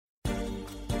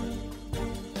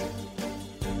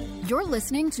You're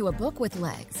listening to A Book with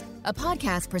Legs, a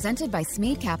podcast presented by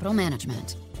Smead Capital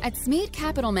Management. At Smead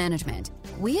Capital Management,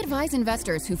 we advise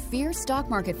investors who fear stock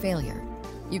market failure.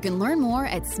 You can learn more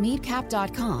at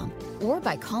smeadcap.com or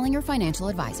by calling your financial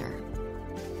advisor.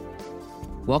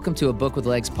 Welcome to A Book with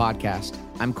Legs podcast.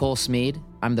 I'm Cole Smead.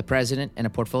 I'm the president and a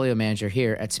portfolio manager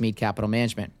here at Smead Capital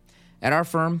Management. At our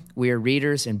firm, we are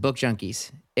readers and book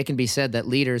junkies. It can be said that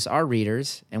leaders are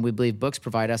readers, and we believe books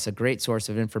provide us a great source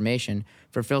of information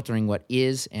for filtering what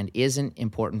is and isn't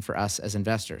important for us as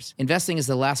investors. Investing is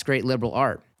the last great liberal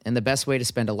art and the best way to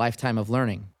spend a lifetime of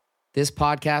learning. This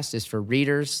podcast is for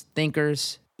readers,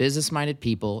 thinkers, business-minded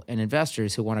people, and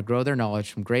investors who want to grow their knowledge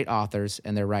from great authors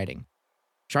and their writing.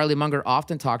 Charlie Munger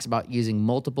often talks about using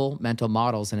multiple mental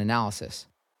models in analysis.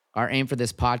 Our aim for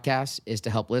this podcast is to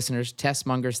help listeners test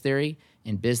Munger's theory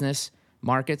in business,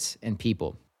 markets, and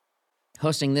people.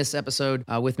 Hosting this episode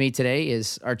with me today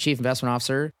is our Chief Investment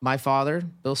Officer, my father,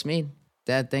 Bill Smead.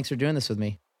 Dad, thanks for doing this with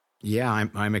me. Yeah,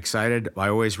 I'm excited. I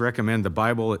always recommend the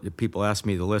Bible. People ask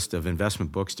me the list of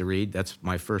investment books to read. That's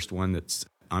my first one that's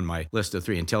on my list of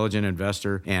 3. Intelligent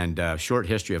Investor and Short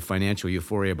History of Financial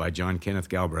Euphoria by John Kenneth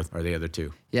Galbraith are the other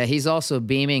 2. Yeah, he's also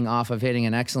beaming off of hitting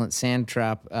an excellent sand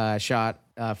trap shot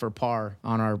for par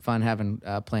on our fun having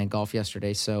playing golf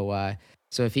yesterday.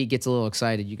 So if he gets a little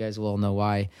excited, you guys will all know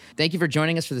why. Thank you for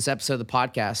joining us for this episode of the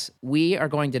podcast. We are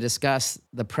going to discuss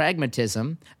the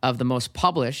pragmatism of the most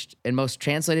published and most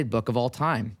translated book of all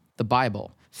time, the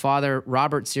Bible. Father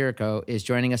Robert Sirico is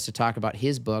joining us to talk about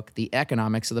his book, The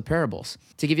Economics of the Parables.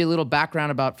 To give you a little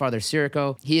background about Father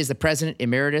Sirico, he is the president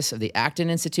emeritus of the Acton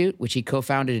Institute, which he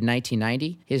co-founded in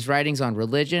 1990. His writings on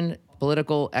religion,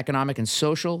 political, economic, and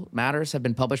social matters have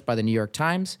been published by the New York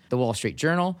Times, the Wall Street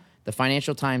Journal, the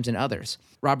Financial Times, and others.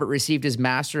 Robert received his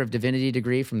Master of Divinity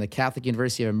degree from the Catholic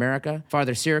University of America.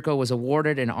 Father Sirico was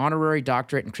awarded an honorary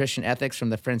doctorate in Christian ethics from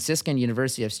the Franciscan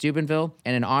University of Steubenville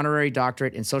and an honorary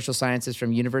doctorate in social sciences from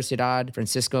Universidad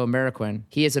Francisco Mariquin.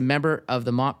 He is a member of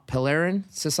the Mont Pelerin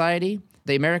Society,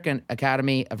 the American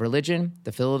Academy of Religion,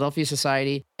 the Philadelphia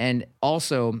Society, and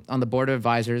also on the board of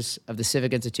advisors of the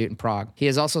Civic Institute in Prague. He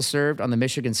has also served on the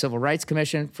Michigan Civil Rights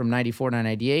Commission from 94 to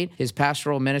 98. His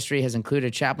pastoral ministry has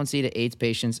included chaplaincy to AIDS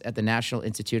patients at the National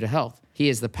Institute of Health. He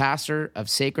is the pastor of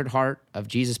Sacred Heart of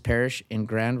Jesus Parish in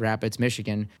Grand Rapids,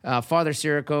 Michigan. Father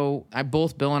Sirico,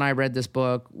 both Bill and I read this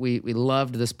book. We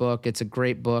loved this book. It's a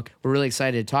great book. We're really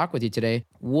excited to talk with you today.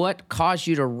 What caused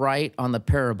you to write on the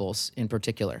parables in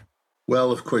particular?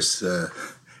 Well, of course,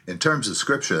 in terms of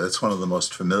Scripture, that's one of the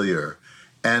most familiar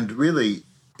and really,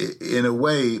 in a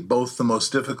way, both the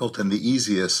most difficult and the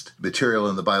easiest material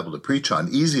in the Bible to preach on.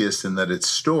 Easiest in that it's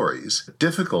stories,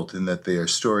 difficult in that they are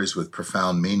stories with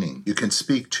profound meaning. You can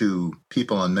speak to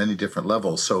people on many different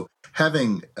levels. So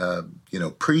having,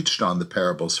 preached on the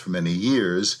parables for many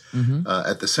years,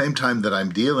 at the same time that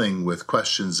I'm dealing with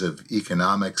questions of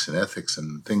economics and ethics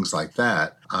and things like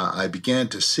that, I began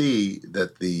to see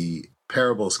that the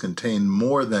parables contain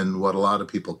more than what a lot of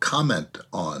people comment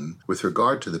on with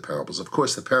regard to the parables. Of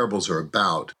course, the parables are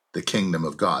about the kingdom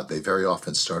of God. They very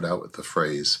often start out with the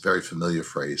phrase, very familiar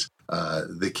phrase,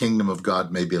 the kingdom of God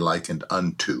may be likened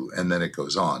unto, and then it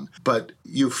goes on. But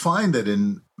you find that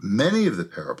in many of the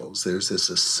parables, there's this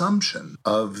assumption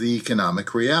of the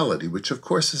economic reality, which of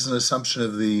course is an assumption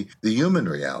of the human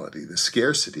reality, the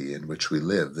scarcity in which we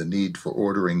live, the need for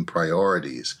ordering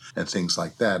priorities and things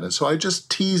like that. And so I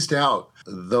just teased out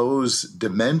those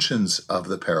dimensions of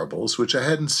the parables, which I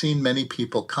hadn't seen many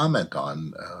people comment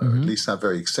on, or at least not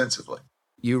very extensively.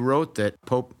 You wrote that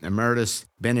Pope Emeritus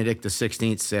Benedict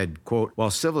XVI said, quote,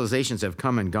 "While civilizations have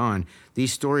come and gone,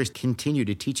 these stories continue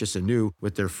to teach us anew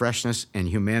with their freshness and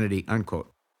humanity,"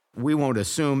 unquote. We won't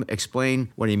assume.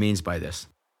 Explain what he means by this.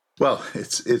 Well,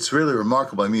 it's really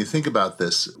remarkable. I mean, you think about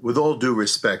this, with all due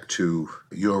respect to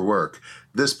your work,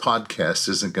 this podcast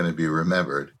isn't going to be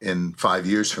remembered in 5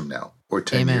 years from now or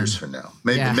 10 Amen. years from now.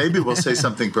 Maybe we'll say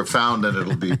something profound and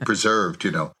it'll be preserved,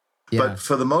 Yeah. But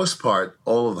for the most part,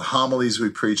 all of the homilies we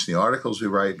preach, the articles we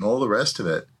write, and all the rest of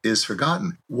it is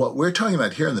forgotten. What we're talking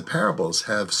about here in the parables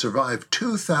have survived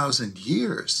 2,000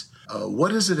 years.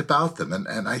 What is it about them?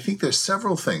 And I think there's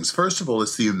several things. First of all,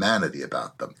 it's the humanity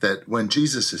about them, that when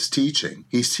Jesus is teaching,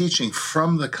 he's teaching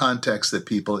from the context that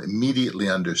people immediately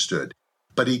understood.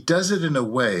 But he does it in a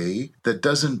way that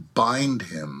doesn't bind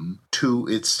him to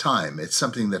its time. It's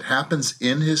something that happens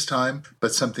in his time,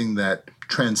 but something that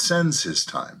transcends his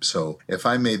time. So if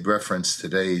I made reference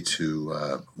today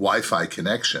to Wi-Fi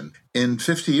connection, in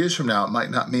 50 years from now, it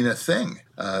might not mean a thing.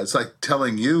 It's like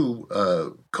telling you,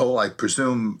 Cole, I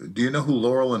presume, do you know who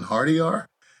Laurel and Hardy are?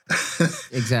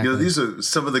 Exactly. These are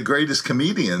some of the greatest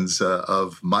comedians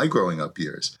of my growing up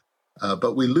years.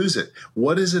 but we lose it.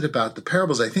 What is it about the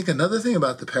parables? I think another thing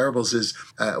about the parables is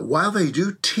while they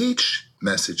do teach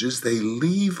messages, they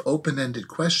leave open-ended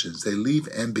questions. They leave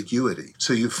ambiguity.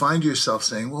 So you find yourself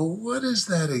saying, well, what does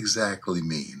that exactly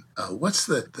mean? What's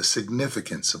the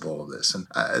significance of all of this? And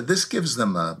this gives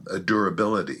them a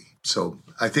durability. So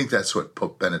I think that's what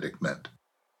Pope Benedict meant.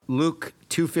 Luke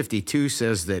 2:52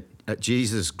 says that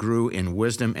Jesus grew in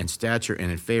wisdom and stature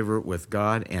and in favor with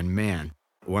God and man.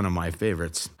 One of my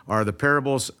favorites. Are the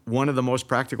parables one of the most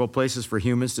practical places for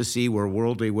humans to see where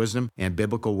worldly wisdom and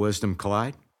biblical wisdom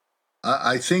collide?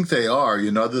 I think they are,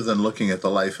 other than looking at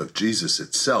the life of Jesus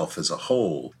itself as a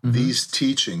whole, these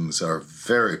teachings are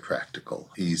very practical.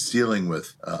 He's dealing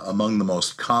with, among the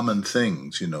most common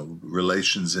things,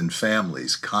 relations in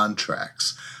families,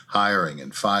 contracts, hiring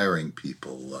and firing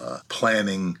people,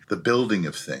 planning the building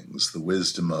of things, the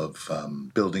wisdom of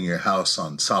building your house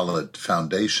on solid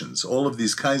foundations, all of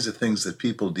these kinds of things that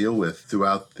people deal with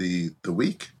throughout the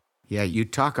week. Yeah, you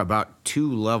talk about two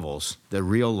levels, the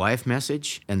real life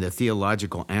message and the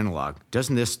theological analog.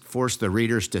 Doesn't this force the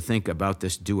readers to think about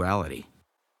this duality?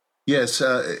 Yes,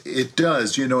 it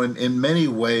does. In many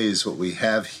ways, what we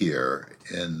have here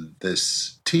in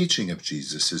this teaching of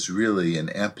Jesus is really an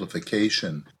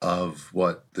amplification of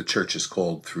what the church has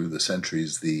called through the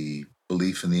centuries the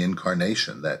belief in the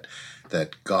incarnation, that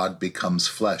God becomes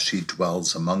flesh. He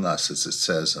dwells among us, as it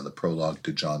says in the prologue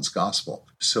to John's Gospel.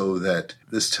 So that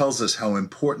this tells us how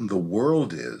important the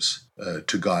world is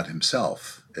to God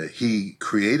himself. He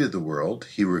created the world.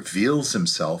 He reveals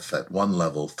himself at one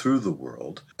level through the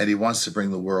world, and he wants to bring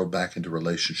the world back into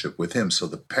relationship with him. So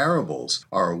the parables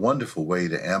are a wonderful way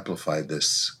to amplify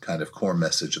this kind of core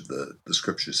message of the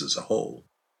scriptures as a whole.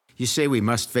 You say we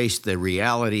must face the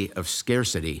reality of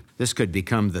scarcity. This could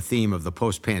become the theme of the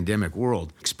post-pandemic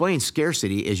world. Explain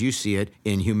scarcity as you see it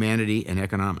in humanity and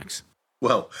economics.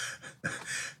 Well,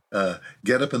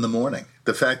 get up in the morning.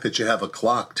 The fact that you have a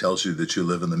clock tells you that you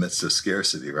live in the midst of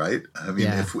scarcity, right? I mean,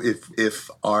 Yeah.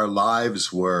 if our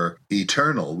lives were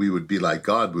eternal, we would be like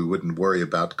God. We wouldn't worry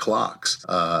about clocks.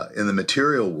 In the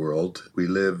material world, we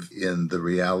live in the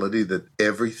reality that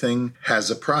everything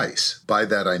has a price. By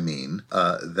that I mean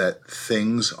that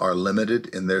things are limited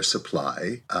in their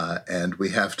supply, and we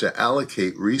have to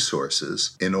allocate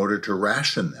resources in order to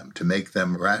ration them, to make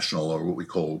them rational, or what we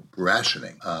call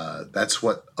rationing. That's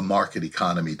what a market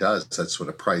economy does. That's what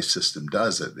a price system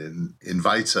does. It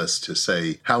invites us to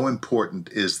say, how important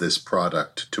is this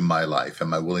product to my life?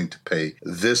 Am I willing to pay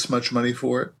this much money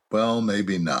for it? Well,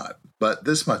 maybe not. But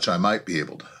this much I might be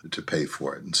able to pay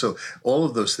for it. And so all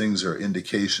of those things are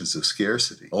indications of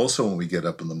scarcity. Also, when we get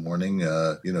up in the morning,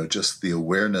 just the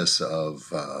awareness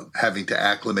of having to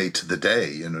acclimate to the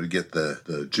day, to get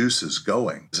the juices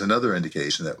going is another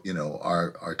indication that,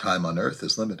 our time on earth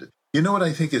is limited. You know what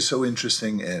I think is so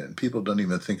interesting, and people don't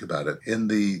even think about it? In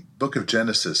the book of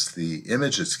Genesis, the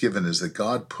image that's given is that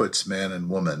God puts man and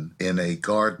woman in a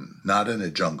garden, not in a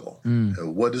jungle.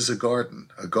 What is a garden?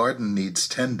 A garden needs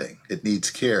tending. It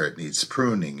needs care. It needs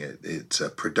pruning. It's a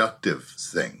productive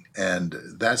thing. And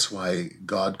that's why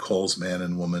God calls man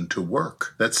and woman to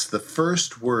work. That's the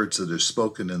first words that are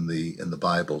spoken in the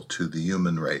Bible to the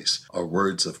human race are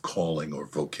words of calling or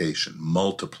vocation.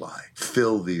 Multiply,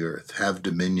 fill the earth, have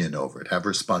dominion over it, have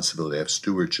responsibility, have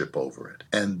stewardship over it.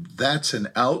 And that's an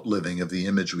outliving of the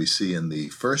image we see in the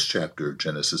first chapter of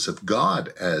Genesis of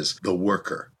God as the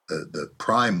worker, the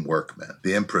prime workman,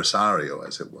 the impresario,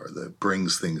 as it were, that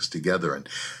brings things together and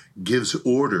gives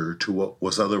order to what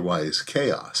was otherwise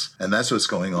chaos. And that's what's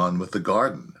going on with the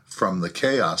garden. From the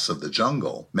chaos of the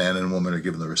jungle, man and woman are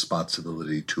given the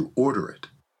responsibility to order it.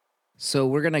 So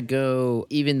we're going to go,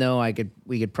 even though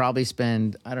we could probably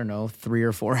spend, 3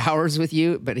 or 4 hours with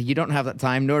you, but you don't have that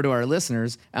time, nor do our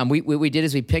listeners. We did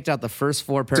is we picked out the first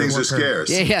 4 parables. Things are scarce.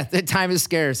 Yeah, the time is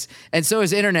scarce. And so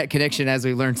is internet connection, as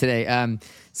we learned today.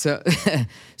 So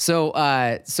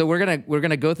we're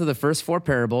gonna go through the first 4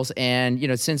 parables,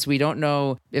 and since we don't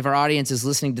know if our audience is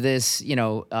listening to this,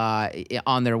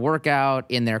 on their workout,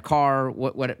 in their car,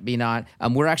 what it be not,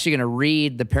 we're actually gonna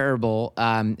read the parable,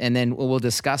 and then we'll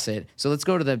discuss it. So let's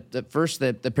go to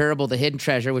the parable, the hidden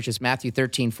treasure, which is Matthew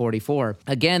 13:44.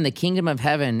 Again, the kingdom of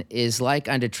heaven is like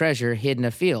unto treasure hidden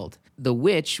afield, the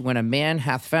which when a man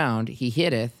hath found, he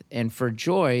hideth, and for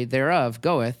joy thereof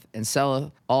goeth and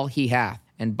selleth all he hath,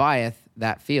 and buyeth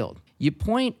that field. You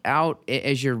point out,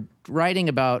 as you're writing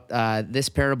about this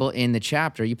parable in the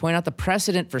chapter, you point out the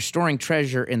precedent for storing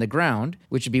treasure in the ground,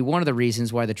 which would be one of the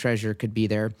reasons why the treasure could be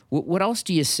there. What else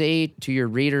do you say to your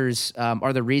readers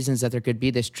are the reasons that there could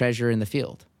be this treasure in the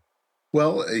field?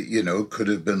 Well, it could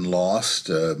have been lost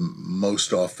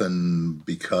most often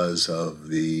because of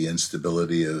the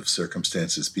instability of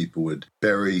circumstances. People would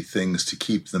bury things to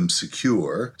keep them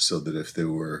secure so that if there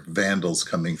were vandals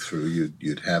coming through,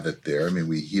 you'd have it there. I mean,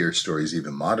 we hear stories,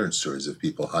 even modern stories, of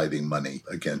people hiding money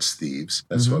against thieves.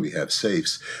 That's why we have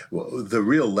safes. Well, the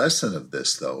real lesson of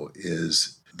this, though,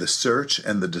 is the search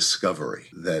and the discovery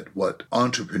that what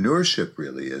entrepreneurship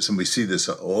really is. And we see this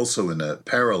also in a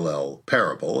parallel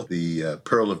parable, the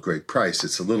Pearl of Great Price.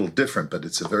 It's a little different, but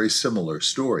it's a very similar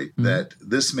story, that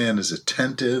this man is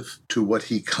attentive to what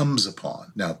he comes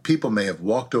upon. Now, people may have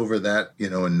walked over that,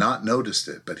 and not noticed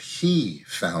it, but he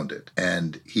found it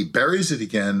and he buries it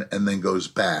again and then goes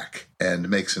back and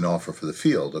makes an offer for the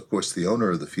field. Of course, the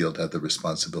owner of the field had the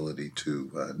responsibility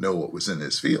to know what was in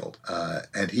his field,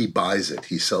 and he buys it.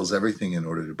 He sells everything in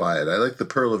order to buy it. I like the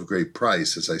Pearl of Great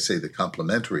Price, as I say, the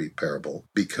complementary parable,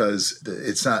 because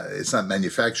it's not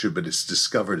manufactured, but it's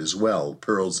discovered as well.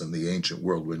 Pearls in the ancient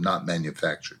world were not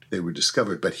manufactured. They were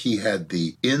discovered, but he had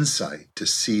the insight to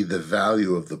see the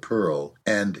value of the pearl,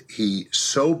 and he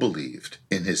so believed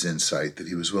in his insight that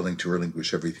he was willing to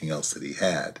relinquish everything else that he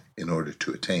had in order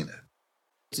to attain it.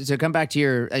 So come back to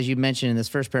your, as you mentioned in this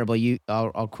first parable,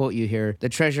 I'll quote you here. The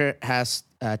treasure has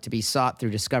to be sought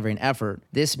through discovery and effort.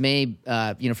 This may,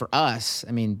 for us,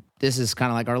 I mean, this is kind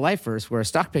of like our life verse. We're a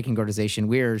stock picking organization.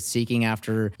 We're seeking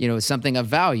after, something of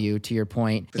value, to your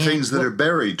point. Things that are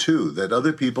buried too, that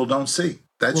other people don't see.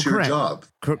 That's your job.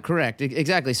 Correct.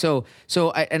 Exactly. So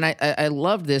I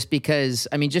love this because,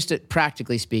 I mean, just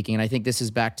practically speaking, and I think this is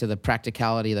back to the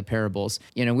practicality of the parables.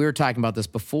 We were talking about this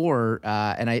before,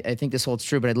 and I think this holds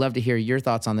true, but I'd love to hear your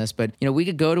thoughts on this. But, we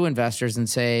could go to investors and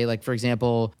say, like, for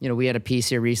example, we had a piece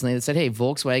here recently that said, hey,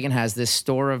 Volkswagen has this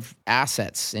store of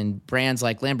assets and brands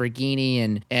like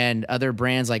Lamborghini and other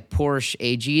brands like Porsche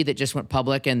AG that just went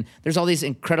public. And there's all these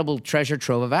incredible treasure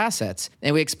trove of assets.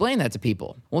 And we explain that to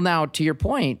people. Well, now, to your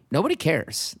point, nobody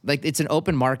cares. Like, it's an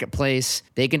open marketplace.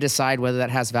 They can decide whether that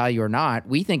has value or not.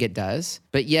 We think it does.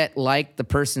 But yet, like the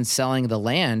person selling the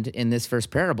land in this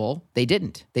first parable, they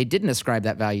didn't. They didn't ascribe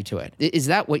that value to it. Is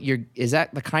that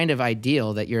the kind of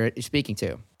ideal that you're speaking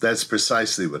to? That's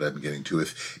precisely what I'm getting to.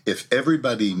 If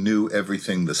everybody knew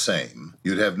everything the same,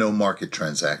 you'd have no market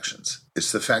transactions.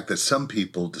 It's the fact that some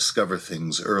people discover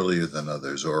things earlier than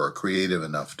others or are creative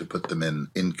enough to put them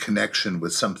in connection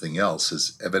with something else,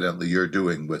 as evidently you're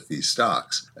doing with these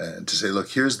stocks, and to say,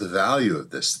 look, here's the value of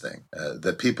this thing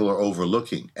that people are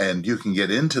overlooking. And you can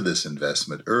get into this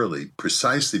investment early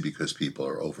precisely because people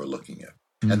are overlooking it.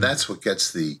 And that's what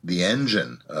gets the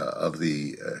engine of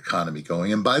the economy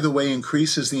going. And by the way,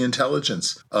 increases the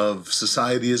intelligence of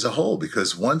society as a whole,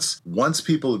 because once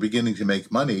people are beginning to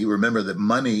make money, remember that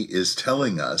money is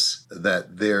telling us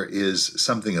that there is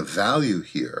something of value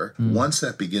here. Once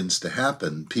that begins to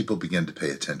happen, people begin to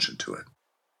pay attention to it.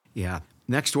 Yeah.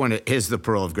 Next one is the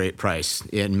Pearl of Great Price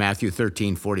in Matthew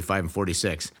 13, 45 and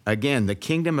 46. Again, the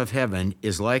kingdom of heaven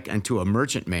is like unto a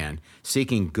merchant man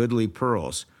seeking goodly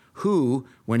pearls, who,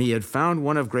 when he had found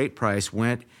one of great price,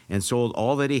 went and sold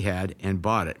all that he had and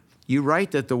bought it. You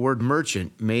write that the word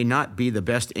merchant may not be the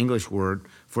best English word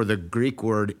for the Greek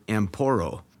word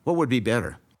emporo. What would be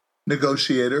better?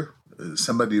 Negotiator,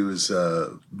 somebody who is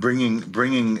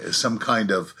bringing some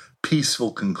kind of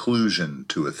peaceful conclusion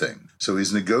to a thing. So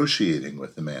he's negotiating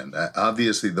with the man.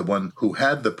 Obviously, the one who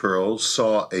had the pearl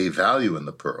saw a value in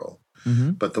the pearl,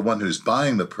 but the one who's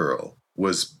buying the pearl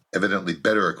was evidently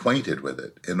better acquainted with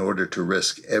it in order to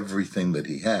risk everything that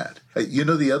he had.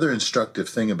 The other instructive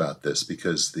thing about this,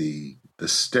 because the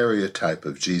stereotype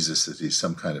of Jesus is he's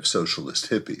some kind of socialist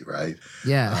hippie, right?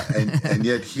 Yeah. And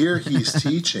yet here he's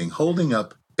teaching, holding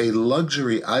up a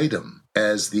luxury item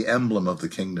as the emblem of the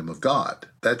kingdom of God.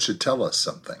 That should tell us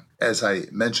something. As I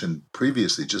mentioned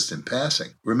previously, just in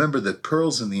passing, remember that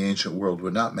pearls in the ancient world were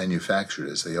not manufactured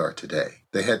as they are today.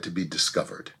 They had to be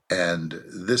discovered. And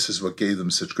this is what gave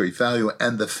them such great value.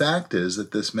 And the fact is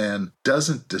that this man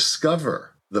doesn't discover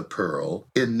the pearl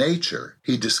in nature.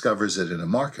 He discovers it in a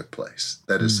marketplace.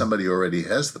 That is, somebody already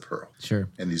has the pearl. Sure.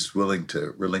 And he's willing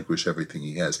to relinquish everything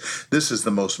he has. This is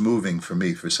the most moving for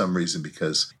me for some reason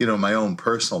because, my own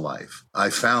personal life, I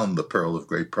found the pearl of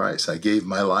great price. I gave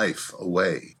my life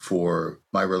away for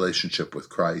my relationship with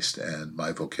Christ and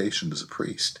my vocation as a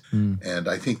priest. And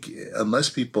I think unless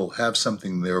people have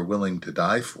something they're willing to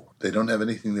die for, they don't have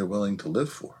anything they're willing to live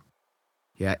for.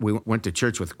 Yeah, we went to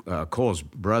church with Cole's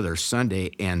brother Sunday,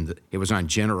 and it was on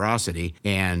generosity.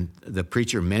 And the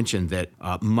preacher mentioned that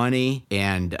money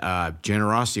and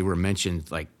generosity were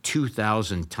mentioned like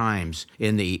 2,000 times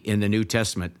in the New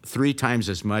Testament, 3 times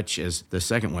as much as the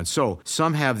second one. So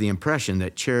some have the impression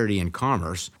that charity and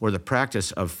commerce, or the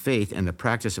practice of faith and the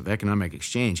practice of economic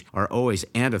exchange, are always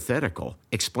antithetical.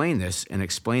 Explain this and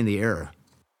explain the error.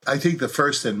 I think the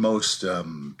first and most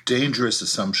dangerous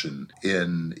assumption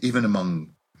even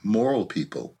among moral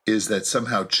people is that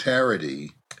somehow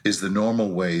charity is the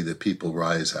normal way that people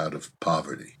rise out of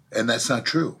poverty. And that's not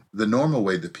true. The normal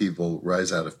way that people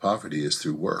rise out of poverty is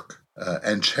through work.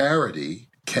 And charity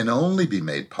can only be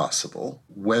made possible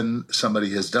when somebody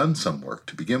has done some work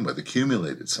to begin with,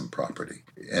 accumulated some property,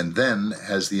 and then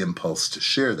has the impulse to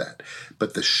share that.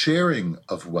 But the sharing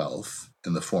of wealth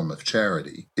in the form of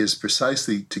charity is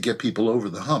precisely to get people over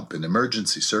the hump in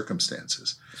emergency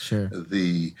circumstances. Sure.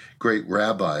 The great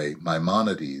rabbi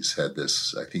Maimonides had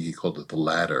this, I think he called it the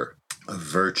ladder of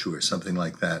virtue or something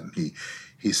like that. And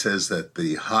he says that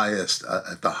the highest,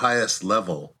 at the highest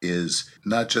level is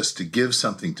not just to give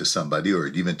something to somebody or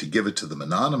even to give it to them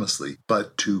anonymously,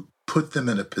 but to put them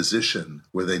in a position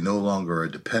where they no longer are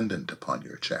dependent upon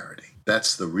your charity.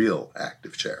 That's the real act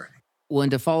of charity. Well,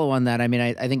 and to follow on that, I mean,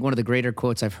 I think one of the greater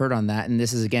quotes I've heard on that, and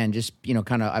this is, again, just,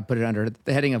 kind of, I put it under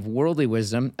the heading of worldly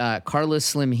wisdom. Carlos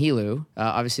Slim Helu,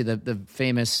 obviously the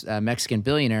famous Mexican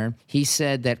billionaire, he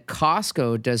said that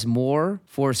Costco does more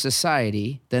for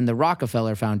society than the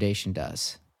Rockefeller Foundation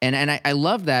does. And I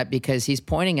love that because he's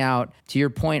pointing out, to your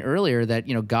point earlier, that,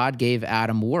 God gave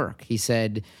Adam work. He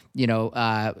said,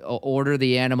 order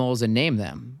the animals and name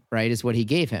them, right, is what he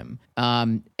gave him.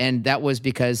 And that was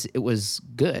because it was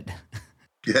good.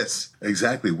 Yes,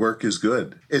 exactly. Work is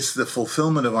good. It's the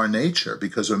fulfillment of our nature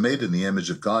because we're made in the image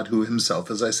of God, who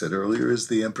himself, as I said earlier, is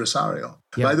the impresario.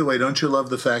 Yep. By the way, don't you love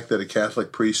the fact that a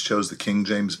Catholic priest chose the King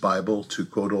James Bible to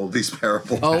quote all these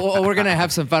parables? Oh, we're going to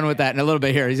have some fun with that in a little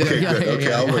bit here. Okay, good.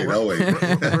 Okay, I'll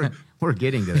wait. We're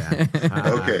getting to that.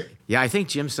 Okay. Yeah, I think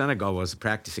Jim Senegal was a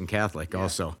practicing Catholic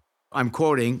also. I'm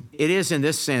quoting, "It is in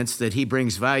this sense that he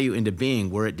brings value into being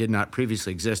where it did not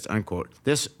previously exist," unquote.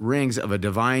 This rings of a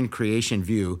divine creation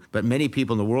view, but many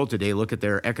people in the world today look at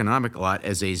their economic lot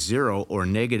as a zero or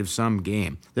negative sum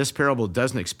game. This parable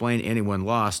doesn't explain anyone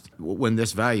lost when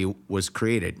this value was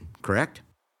created, correct?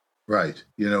 Right.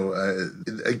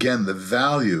 Again, the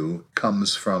value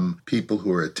comes from people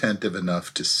who are attentive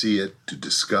enough to see it, to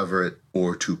discover it,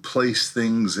 or to place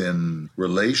things in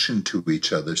relation to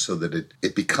each other so that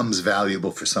it becomes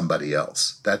valuable for somebody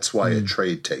else. That's why a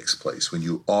trade takes place. When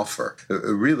you offer,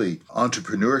 really,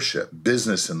 entrepreneurship,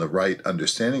 business in the right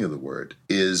understanding of the word,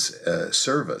 is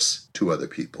service to other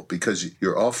people because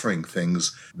you're offering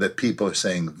things that people are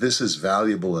saying, this is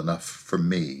valuable enough for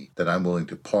me that I'm willing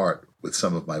to part with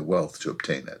some of my wealth to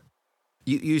obtain it.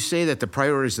 You say that the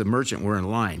priorities of the merchant were in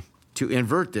line. To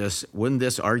invert this, wouldn't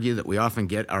this argue that we often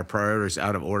get our priorities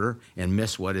out of order and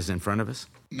miss what is in front of us?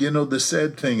 The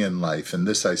sad thing in life, and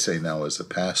this I say now as a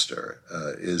pastor,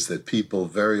 is that people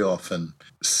very often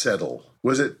settle.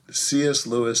 Was it C.S.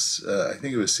 Lewis? I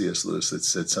think it was C.S. Lewis that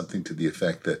said something to the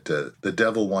effect that the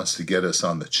devil wants to get us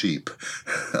on the cheap.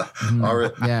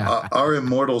 Our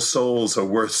immortal souls are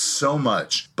worth so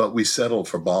much, but we settle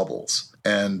for baubles.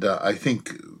 And I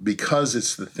think because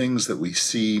it's the things that we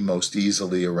see most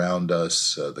easily around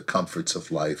us, the comforts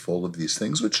of life, all of these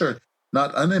things, which are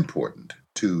not unimportant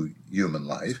to human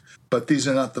life, but these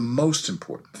are not the most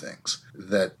important things.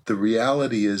 That the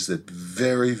reality is that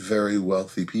very, very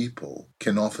wealthy people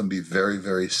can often be very,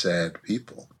 very sad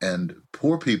people. And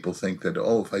poor people think that,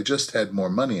 if I just had more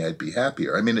money, I'd be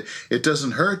happier. I mean, it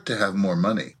doesn't hurt to have more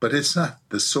money, but it's not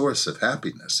the source of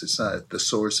happiness. It's not the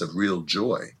source of real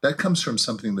joy. That comes from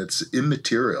something that's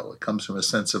immaterial. It comes from a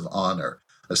sense of honor,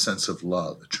 a sense of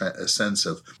love, a sense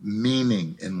of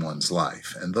meaning in one's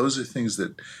life. And those are things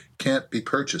that can't be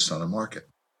purchased on a market.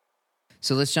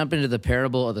 So let's jump into the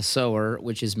parable of the sower,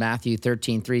 which is Matthew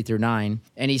 13:3-9.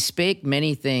 "And he spake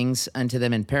many things unto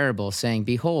them in parables, saying,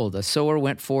 Behold, a sower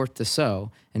went forth to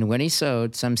sow. And when he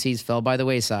sowed, some seeds fell by the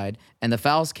wayside, and the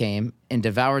fowls came and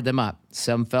devoured them up.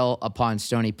 Some fell upon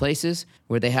stony places,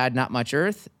 where they had not much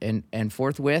earth, and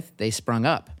forthwith they sprung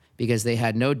up, because they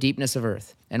had no deepness of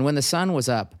earth. And when the sun was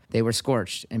up, they were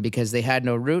scorched, and because they had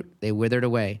no root, they withered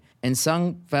away. And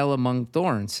some fell among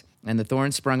thorns, and the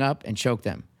thorns sprung up and choked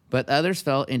them. But others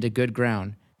fell into good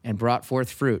ground, and brought forth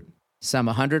fruit, some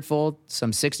 100-fold,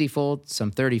 some 60-fold,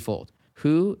 some 30-fold.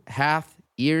 Who hath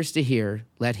ears to hear,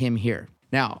 let him hear."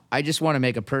 Now, I just want to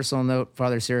make a personal note,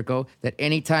 Father Sirico, that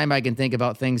anytime I can think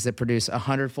about things that produce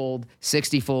 100-fold,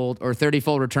 60-fold, or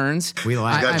 30-fold returns, We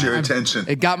like Got your attention.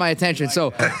 it got my attention.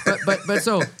 So,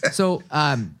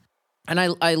 and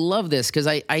I love this because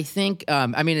I think,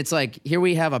 I mean, it's like, here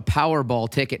we have a Powerball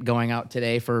ticket going out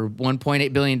today for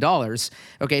 $1.8 billion.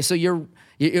 Okay, so your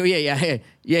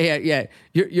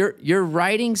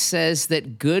writing says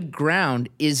that good ground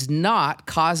is not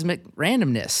cosmic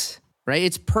randomness, right?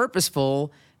 It's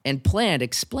purposeful and planned.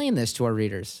 Explain this to our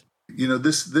readers.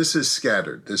 This is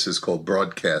scattered. This is called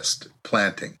broadcast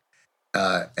planting.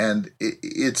 And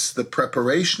it's the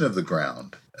preparation of the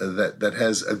ground that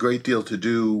has a great deal to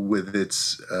do with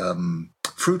its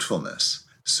fruitfulness.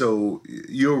 So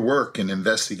your work in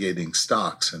investigating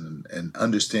stocks and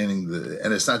understanding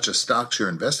and it's not just stocks you're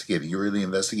investigating, you're really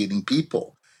investigating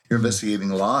people. You're investigating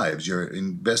lives. You're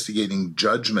investigating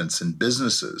judgments and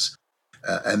businesses.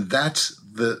 And that's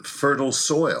the fertile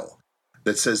soil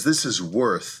that says this is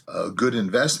worth a good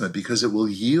investment because it will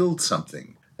yield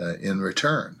something in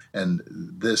return. And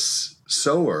this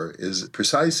sower is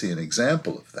precisely an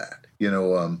example of that.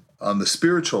 On the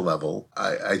spiritual level,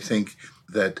 I think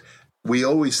that we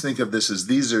always think of this as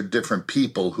these are different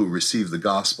people who receive the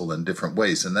gospel in different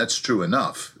ways. And that's true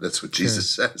enough. That's what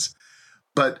Jesus says.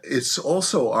 But it's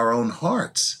also our own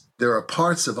hearts. There are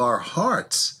parts of our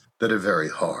hearts that are very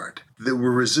hard, that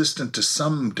we're resistant to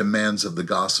some demands of the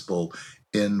gospel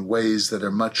in ways that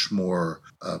are much more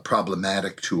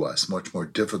problematic to us, much more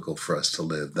difficult for us to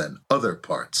live than other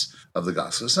parts of the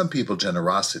gospel. Some people,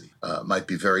 generosity might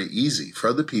be very easy. For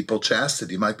other people,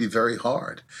 chastity might be very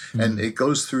hard. And it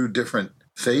goes through different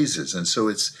phases. And so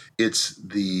it's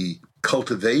the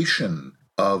cultivation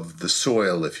of the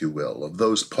soil, if you will, of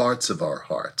those parts of our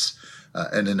hearts.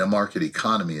 And in a market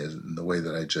economy, in the way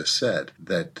that I just said,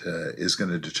 that is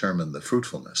going to determine the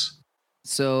fruitfulness.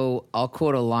 So I'll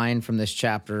quote a line from this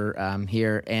chapter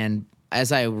here. And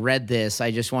as I read this,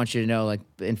 I just want you to know, like,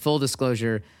 in full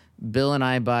disclosure, Bill and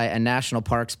I buy a national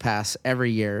parks pass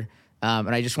every year.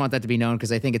 And I just want that to be known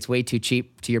because I think it's way too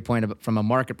cheap, to your point, from a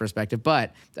market perspective.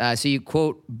 But so you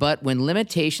quote, but when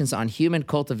limitations on human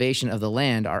cultivation of the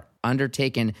land are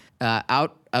undertaken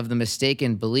out of the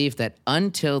mistaken belief that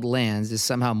untilled lands is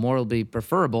somehow morally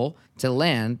preferable to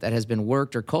land that has been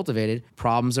worked or cultivated,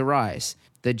 problems arise.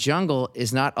 The jungle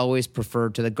is not always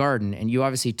preferred to the garden. And you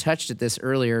obviously touched at this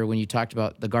earlier when you talked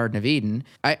about the Garden of Eden.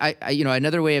 I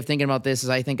another way of thinking about this is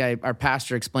I think our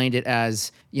pastor explained it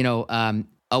as,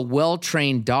 a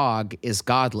well-trained dog is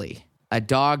godly. A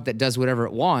dog that does whatever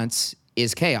it wants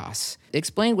is chaos.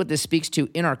 Explain what this speaks to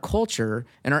in our culture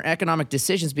and our economic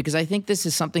decisions, because I think this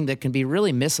is something that can be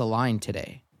really misaligned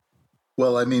today.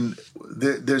 Well, I mean,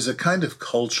 there's a kind of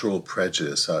cultural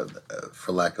prejudice,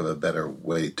 for lack of a better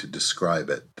way to describe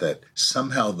it, that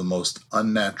somehow the most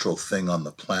unnatural thing on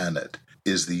the planet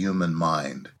is the human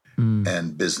mind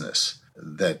and business,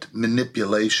 that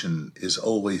manipulation is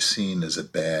always seen as a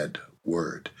bad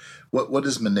word. What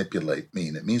does manipulate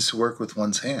mean? It means to work with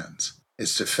one's hands.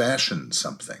 It's to fashion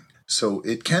something. So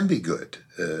it can be good,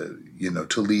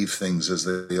 to leave things as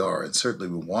they are. And certainly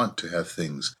we want to have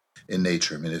things in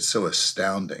nature. I mean, it's so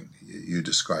astounding. You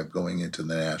described going into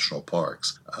the national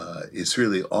parks. It's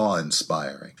really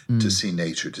awe-inspiring to see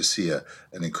nature, to see an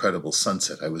incredible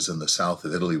sunset. I was in the south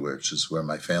of Italy, which is where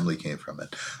my family came from. And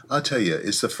I'll tell you,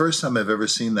 it's the first time I've ever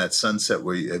seen that sunset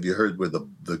have you heard where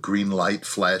the green light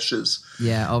flashes?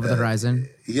 Yeah, over the horizon.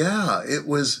 Yeah, it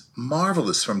was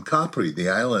marvelous from Capri, the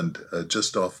island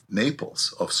just off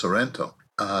Naples, off Sorrento.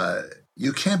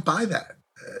 You can't buy that.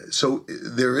 So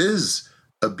there is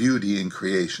a beauty in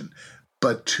creation.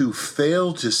 But to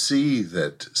fail to see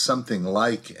that something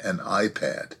like an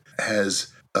iPad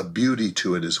has a beauty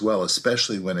to it as well,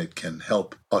 especially when it can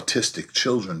help autistic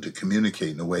children to communicate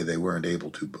in a way they weren't able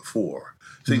to before.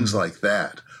 Things like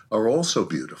that are also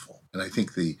beautiful. And I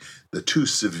think the too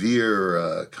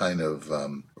severe kind of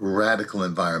radical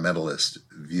environmentalist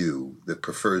view that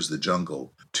prefers the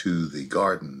jungle to the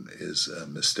garden is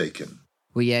mistaken.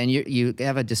 Well, yeah, and you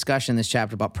have a discussion in this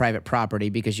chapter about private property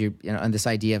because on this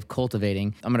idea of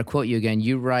cultivating. I'm going to quote you again.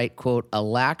 You write, quote, a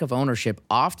lack of ownership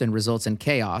often results in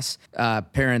chaos.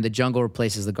 Parent, the jungle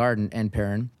replaces the garden, end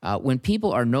parent. When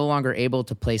people are no longer able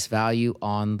to place value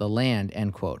on the land,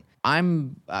 end quote.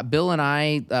 Bill and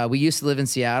I, we used to live in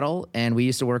Seattle, and we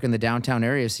used to work in the downtown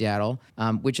area of Seattle,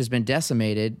 which has been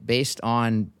decimated based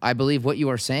on, I believe, what you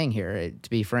are saying here, to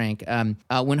be frank.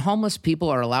 When homeless people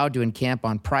are allowed to encamp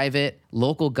on private,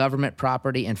 local government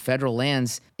property and federal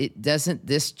lands, doesn't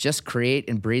this just create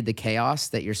and breed the chaos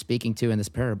that you're speaking to in this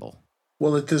parable?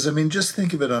 Well, it does. I mean, just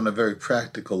think of it on a very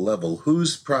practical level.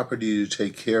 Whose property do you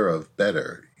take care of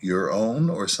better? your own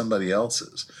or somebody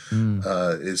else's,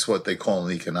 is what they call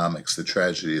in economics the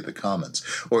tragedy of the commons.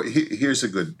 Or here's a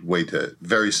good way to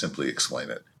very simply explain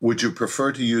it. Would you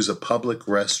prefer to use a public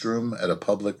restroom at a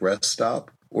public rest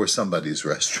stop or somebody's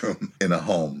restroom in a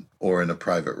home or in a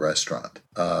private restaurant?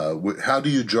 How do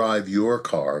you drive your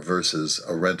car versus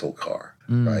a rental car?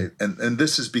 Right. And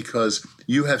this is because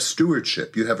you have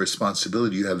stewardship, you have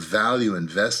responsibility, you have value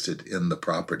invested in the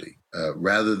property,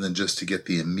 rather than just to get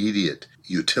the immediate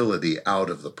utility out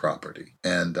of the property.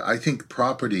 And I think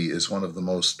property is one of the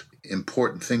most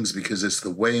important things because it's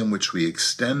the way in which we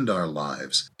extend our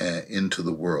lives into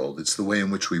the world. It's the way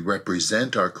in which we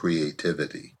represent our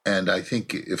creativity. And I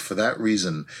think if for that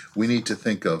reason, we need to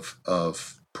think of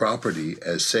property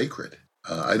as sacred.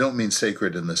 I don't mean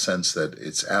sacred in the sense that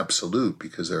it's absolute,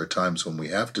 because there are times when we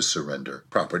have to surrender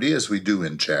property, as we do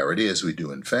in charity, as we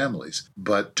do in families,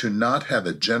 but to not have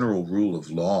a general rule of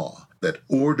law that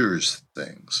orders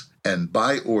things, and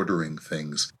by ordering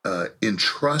things,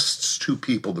 entrusts to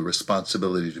people the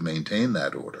responsibility to maintain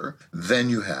that order. Then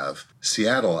you have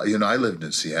Seattle. You know, I lived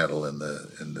in Seattle in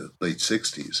the late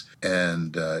 60s,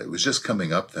 and it was just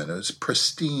coming up then. It was a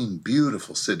pristine,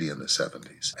 beautiful city in the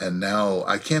 70s. And now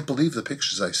I can't believe the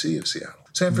pictures I see of Seattle.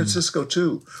 San Francisco,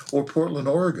 too, or Portland,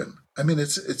 Oregon. I mean,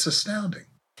 it's astounding.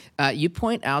 You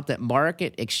point out that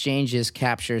market exchanges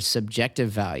capture subjective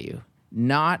value,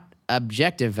 not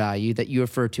objective value that you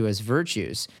refer to as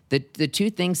virtues. The two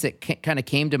things that kind of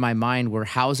came to my mind were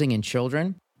housing and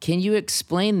children. Can you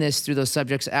explain this through those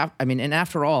subjects? And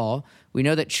after all, we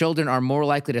know that children are more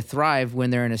likely to thrive when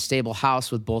they're in a stable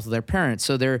house with both of their parents.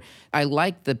 So I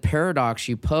like the paradox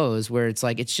you pose where it's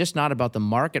like, it's just not about the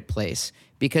marketplace,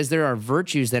 because there are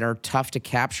virtues that are tough to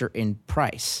capture in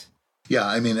price. Yeah,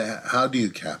 I mean, how do you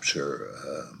capture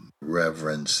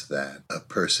reverence that a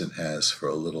person has for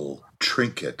a little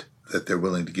trinket that they're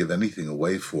willing to give anything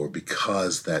away for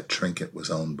because that trinket was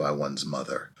owned by one's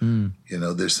mother? You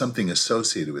know, there's something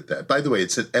associated with that. By the way,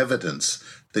 it's an evidence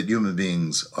that human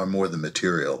beings are more than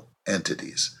material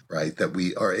entities, right? That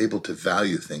we are able to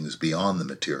value things beyond the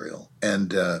material.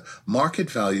 And market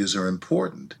values are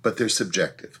important, but they're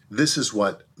subjective. This is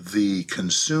what the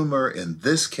consumer, in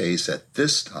this case, at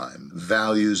this time,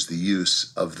 values the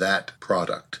use of that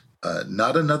product.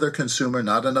 Not another consumer,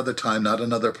 not another time, not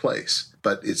another place,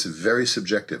 but it's very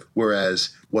subjective.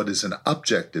 Whereas what is an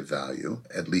objective value,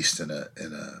 at least in a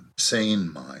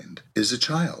sane mind, is a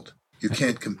child. You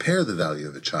can't compare the value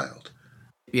of a child.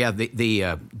 Yeah,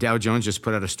 the Dow Jones just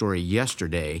put out a story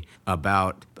yesterday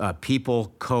about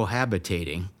people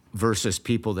cohabitating versus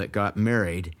people that got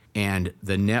married, and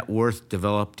the net worth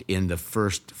developed in the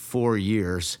first 4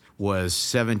 years was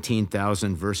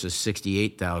 $17,000 versus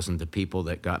 $68,000 to people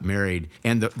that got married.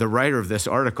 And the writer of this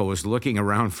article was looking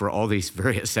around for all these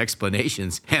various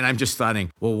explanations, and I'm just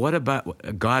thoughting, well, what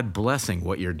about God blessing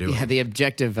what you're doing? Yeah, the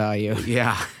objective value.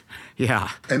 Yeah.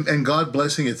 And God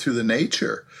blessing it through the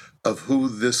nature of who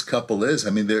this couple is.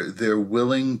 I mean, they're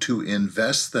willing to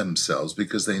invest themselves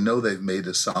because they know they've made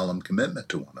a solemn commitment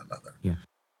to one another. Yeah.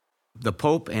 The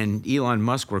Pope and Elon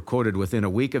Musk were quoted within a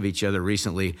week of each other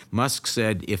recently. Musk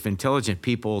said, if intelligent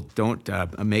people don't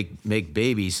make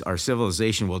babies, our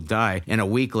civilization will die. And a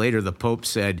week later, the Pope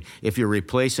said, if you're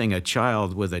replacing a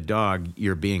child with a dog,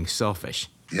 you're being selfish.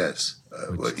 Yes.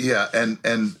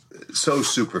 And so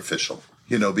superficial.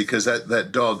 You know, because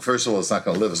that dog, first of all, it's not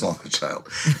going to live as long as a child.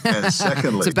 And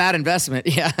secondly, it's a bad investment.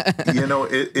 Yeah. You know,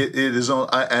 it is.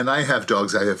 And I have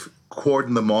dogs. I have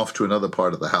cordoned them off to another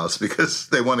part of the house because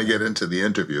they want to get into the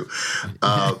interview.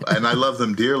 And I love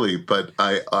them dearly, but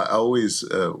I always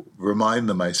remind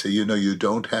them, I say, you know, you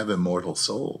don't have immortal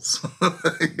souls.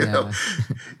 you know,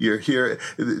 you're here.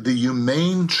 The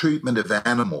humane treatment of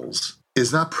animals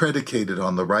is not predicated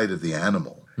on the right of the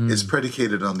animal. It's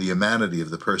predicated on the humanity of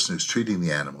the person who's treating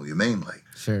the animal humanely.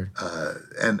 Sure.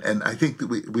 And I think that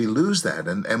we lose that,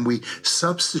 and we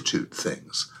substitute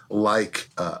things like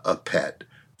a pet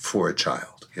for a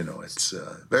child. You know, it's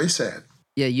very sad.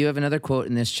 Yeah, you have another quote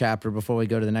in this chapter before we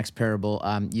go to the next parable.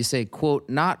 You say, quote,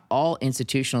 not all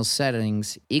institutional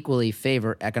settings equally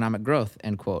favor economic growth,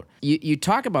 end quote. You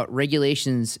talk about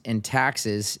regulations and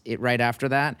taxes right after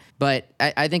that, but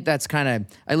I think that's kind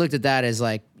of, I looked at that as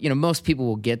like, you know, most people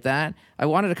will get that. I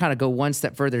wanted to kind of go one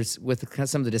step further with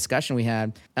some of the discussion we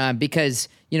had, because,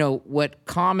 you know, what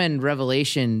common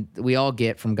revelation we all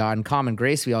get from God and common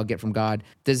grace we all get from God,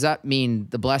 does that mean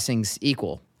the blessings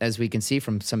equal? As we can see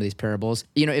from some of these parables,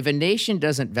 you know, if a nation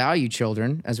doesn't value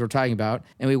children, as we're talking about,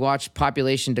 and we watch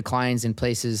population declines in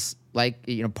places like,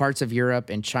 you know, parts of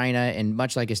Europe and China, and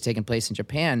much like it's taken place in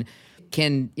Japan,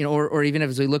 can, or even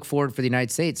as we look forward for the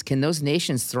United States, can those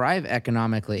nations thrive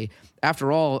economically?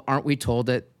 After all, aren't we told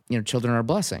that, children are a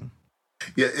blessing?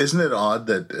 Yeah, isn't it odd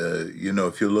that,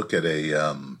 if you look at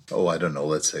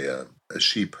let's say a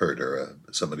sheep herder,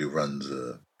 somebody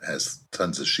who has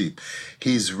tons of sheep,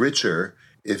 he's richer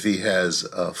if he has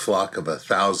a flock of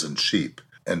 1,000 sheep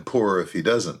and poorer if he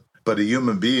doesn't. But a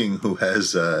human being who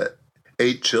has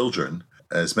 8 children,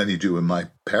 as many do in my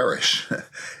parish,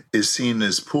 is seen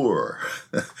as poor.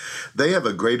 They have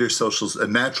a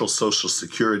natural social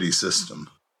security system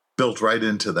built right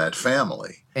into that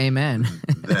family. Amen.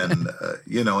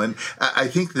 And I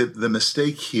think that the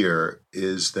mistake here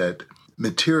is that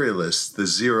materialists, the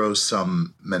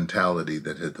zero-sum mentality,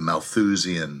 that the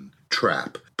Malthusian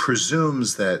trap,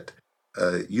 presumes that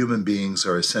human beings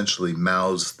are essentially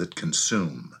mouths that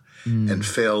consume and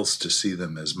fails to see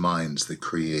them as minds that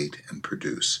create and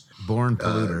produce. Born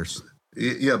polluters.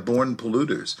 Born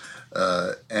polluters.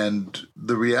 And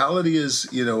the reality is,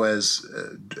 as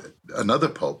another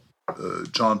pope,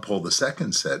 John Paul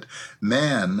II said,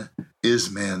 man is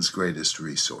man's greatest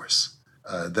resource.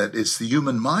 That it's the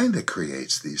human mind that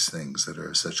creates these things that are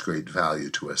of such great value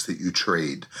to us that you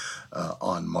trade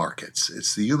on markets.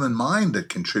 It's the human mind that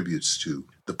contributes to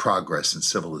the progress in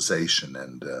civilization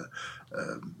and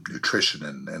nutrition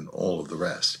and all of the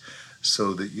rest.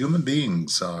 So that human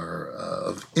beings are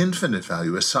of infinite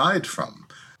value aside from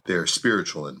their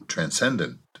spiritual and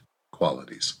transcendent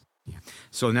qualities. Yeah.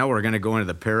 So now we're going to go into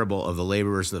the parable of the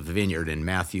laborers of the vineyard in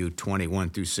Matthew 21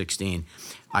 through 16.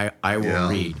 I will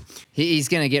read. He's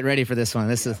going to get ready for this one.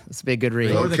 This is a good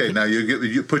read. Okay, now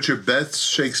you put your best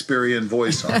Shakespearean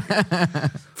voice on.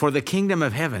 For the kingdom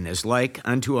of heaven is like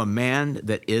unto a man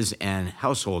that is an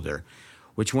householder,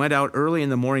 which went out early in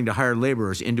the morning to hire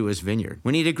laborers into his vineyard.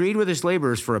 When he'd agreed with his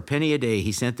laborers for a penny a day,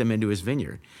 he sent them into his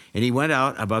vineyard. And he went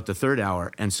out about the 3rd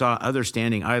hour and saw others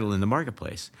standing idle in the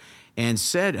marketplace, and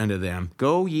said unto them,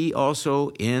 Go ye also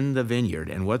in the vineyard,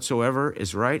 and whatsoever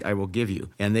is right I will give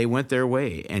you. And they went their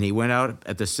way. And he went out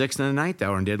at the 6th and the 9th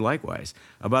hour, and did likewise.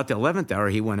 About the 11th hour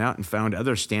he went out and found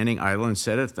others standing idle, and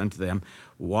saith unto them,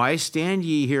 Why stand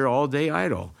ye here all day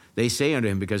idle? They say unto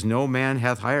him, Because no man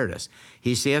hath hired us.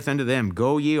 He saith unto them,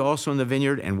 Go ye also in the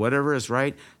vineyard, and whatever is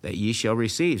right that ye shall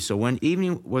receive. So when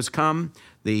evening was come,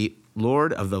 the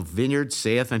Lord of the vineyard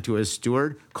saith unto his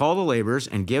steward, Call the laborers,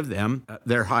 and give them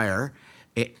their hire,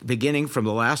 beginning from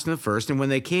the last and the first. And when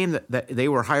they came, that they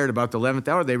were hired about the 11th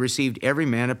hour, they received every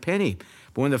man a penny.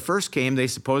 But when the first came, they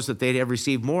supposed that they'd have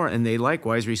received more, and they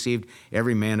likewise received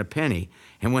every man a penny.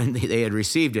 And when they had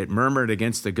received it, murmured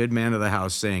against the good man of the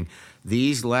house, saying,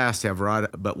 These last have wrought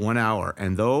but 1 hour,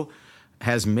 and thou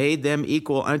has made them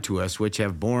equal unto us, which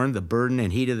have borne the burden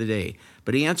and heat of the day.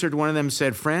 But he answered one of them and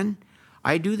said, Friend,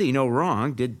 I do thee no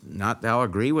wrong. Did not thou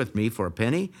agree with me for a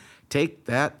penny? Take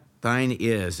that thine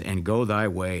is, and go thy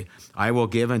way. I will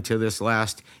give unto this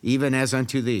last, even as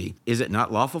unto thee. Is it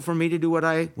not lawful for me to do what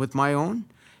I with my own?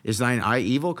 Is thine eye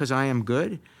evil, because I am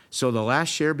good? So the last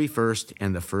share be first,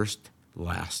 and the first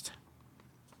last.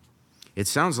 It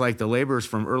sounds like the laborers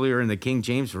from earlier in the King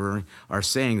James Version are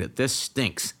saying that this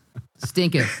stinks.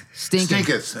 Stinketh.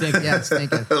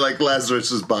 Stinketh. Like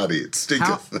Lazarus' body, it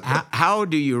stinketh. How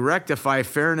do you rectify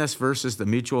fairness versus the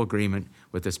mutual agreement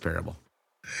with this parable?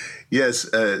 Yes,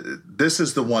 this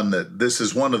is one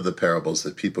of the parables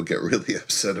that people get really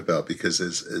upset about, because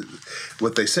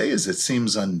what they say is it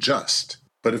seems unjust.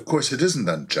 But of course it isn't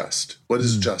unjust. What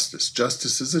is justice?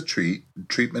 Justice is a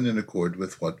treatment in accord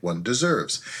with what one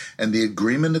deserves. And the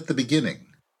agreement at the beginning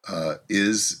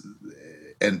is,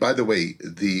 and by the way,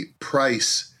 the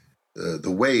price, the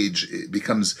wage, it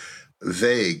becomes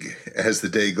vague as the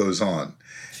day goes on.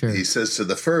 Sure. He says to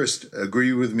the first,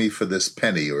 agree with me for this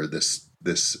penny, or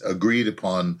this agreed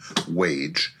upon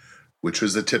wage, which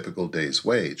was the typical day's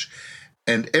wage.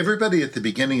 And everybody at the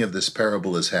beginning of this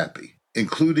parable is happy,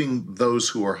 including those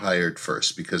who are hired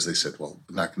first, because they said, well,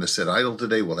 we're not going to sit idle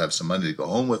today. We'll have some money to go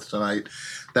home with tonight.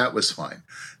 That was fine.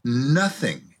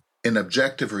 Nothing in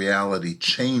objective reality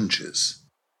changes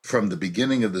from the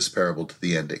beginning of this parable to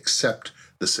the end, except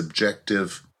the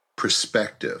subjective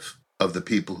perspective of the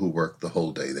people who worked the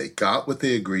whole day. They got what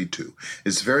they agreed to.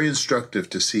 It's very instructive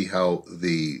to see how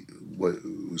what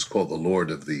was called the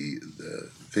Lord of the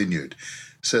vineyard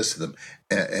says to them,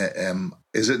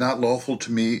 is it not lawful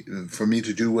for me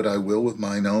to do what I will with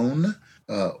mine own?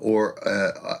 Or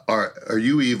are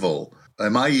you evil?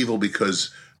 Am I evil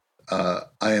because I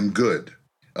am good?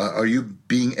 Are you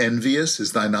being envious?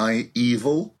 Is thine eye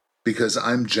evil because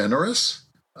I'm generous?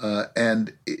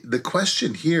 And the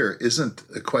question here isn't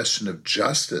a question of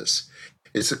justice.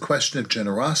 It's a question of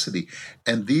generosity.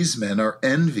 And these men are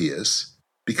envious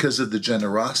because of the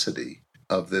generosity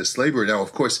of this labor. Now,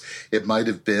 of course, it might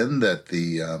have been that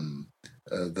the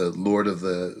lord of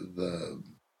the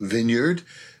vineyard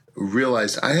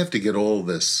realized, I have to get all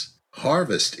this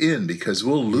harvest in because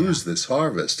we'll lose this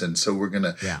harvest. And so we're going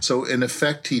to, so in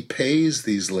effect, he pays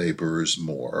these laborers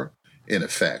more, in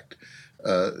effect,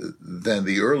 than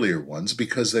the earlier ones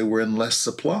because they were in less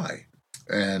supply.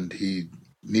 And he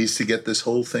needs to get this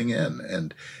whole thing in.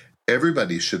 And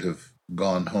everybody should have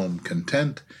gone home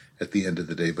content at the end of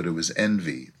the day, but it was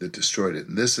envy that destroyed it.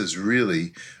 And this is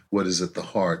really what is at the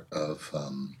heart of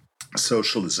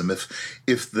socialism.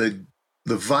 If the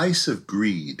vice of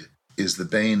greed is the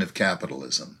bane of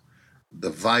capitalism, the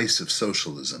vice of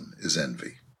socialism is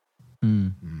envy.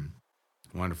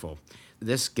 Wonderful.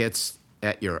 This gets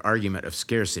at your argument of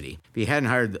scarcity. If he hadn't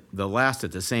hired the last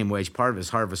at the same wage, part of his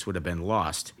harvest would have been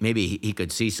lost. Maybe he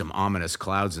could see some ominous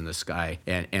clouds in the sky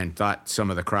and thought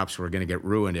some of the crops were going to get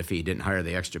ruined if he didn't hire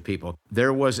the extra people.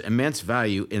 There was immense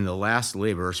value in the last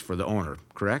laborers for the owner,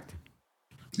 correct?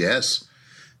 Yes.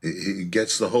 He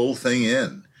gets the whole thing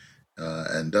in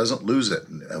and doesn't lose it.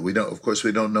 We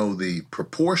don't know the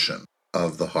proportion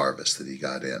of the harvest that he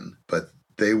got in, but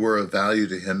they were of value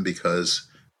to him because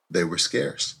they were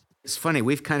scarce. It's funny,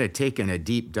 we've kind of taken a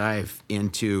deep dive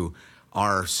into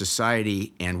our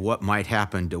society and what might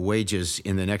happen to wages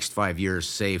in the next 5 years,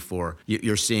 say for,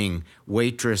 you're seeing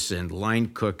waitress and line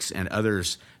cooks and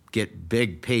others get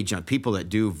big pay jump. People that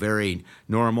do very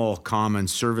normal, common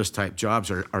service type jobs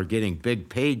are getting big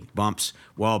pay bumps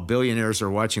while billionaires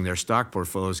are watching their stock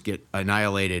portfolios get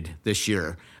annihilated this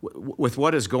year. With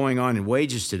what is going on in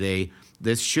wages today,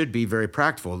 this should be very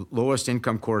practical. Lowest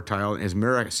income quartile is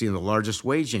America seeing the largest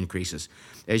wage increases.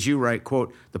 As you write,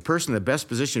 quote, the person in the best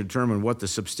position to determine what the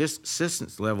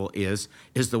subsistence level is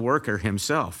the worker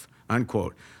himself,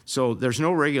 unquote. So there's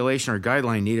no regulation or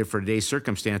guideline needed for today's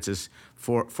circumstances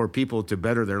for people to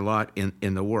better their lot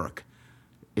in the work.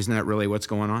 Isn't that really what's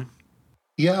going on?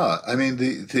 Yeah, I mean,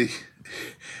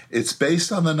 it's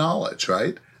based on the knowledge,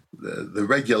 right? The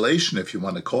regulation, if you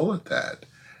want to call it that,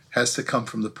 has to come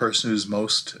from the person who's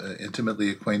most intimately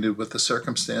acquainted with the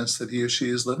circumstance that he or she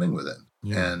is living within.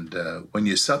 Yeah. And when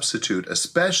you substitute,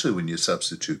 especially when you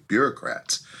substitute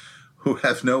bureaucrats who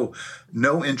have no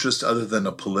interest other than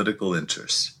a political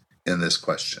interest in this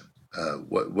question,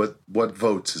 what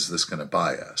votes is this going to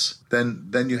buy us?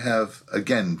 Then you have,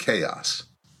 again, chaos.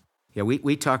 Yeah,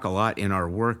 we talk a lot in our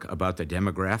work about the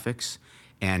demographics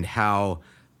and how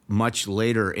much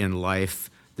later in life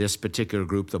this particular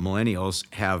group, the millennials,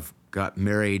 have got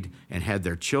married and had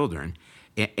their children,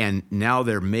 and now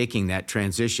they're making that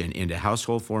transition into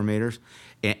household formators,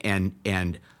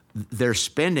 and their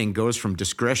spending goes from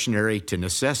discretionary to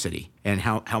necessity, and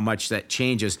how much that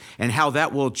changes, and how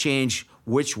that will change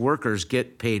which workers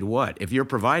get paid what. If you're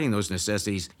providing those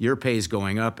necessities, your pay is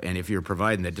going up, and if you're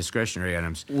providing the discretionary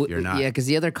items, you're not. Yeah, because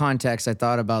the other context I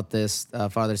thought about this,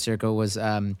 Father Sirico, was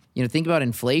think about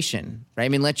inflation, right? I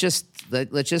mean, let's just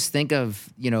think of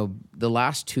the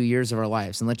last 2 years of our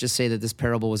lives, and let's just say that this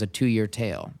parable was a 2-year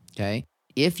tale. Okay,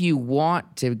 if you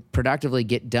want to productively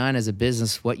get done as a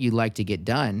business what you'd like to get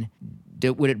done,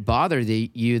 would it bother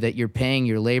you that you're paying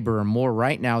your laborer more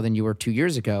right now than you were 2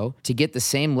 years ago to get the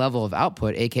same level of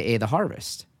output, aka the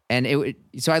harvest? And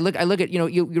so I look at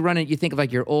you run it, you think of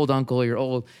like your old uncle,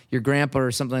 your grandpa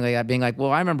or something like that, being like,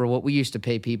 well, I remember what we used to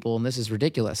pay people, and this is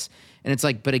ridiculous. And it's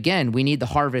like, but again, we need the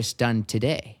harvest done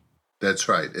today. That's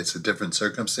right. It's a different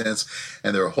circumstance,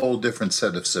 and there are a whole different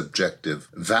set of subjective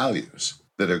values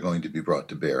that are going to be brought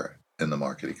to bear in the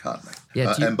market economy.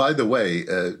 Yeah, and by the way,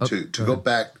 to go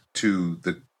back to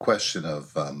the question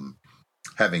of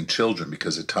having children,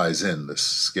 because it ties in this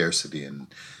scarcity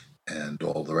and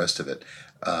all the rest of it.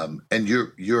 And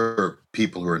you're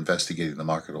people who are investigating the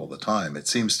market all the time. It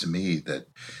seems to me that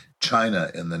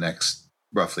China in the next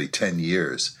roughly 10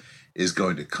 years is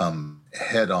going to come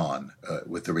head on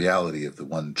with the reality of the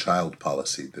one-child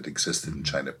policy that existed in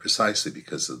China precisely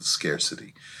because of the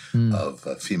scarcity of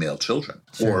female children,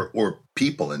 or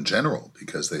people in general,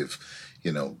 because they've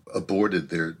aborted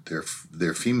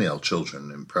their female children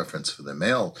in preference for the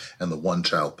male, and the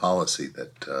one-child policy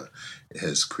that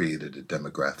has created a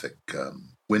demographic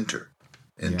winter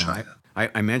in China.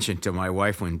 I mentioned to my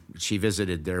wife when she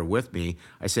visited there with me,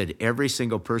 I said, every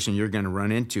single person you're going to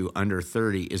run into under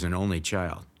 30 is an only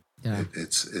child. Yeah.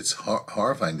 It's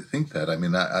horrifying to think that. I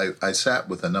mean, I sat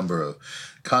with a number of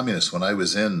communists when I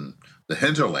was in the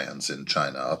hinterlands in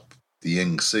China, up the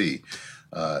Yangtze.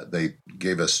 They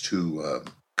gave us 2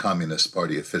 Communist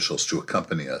Party officials to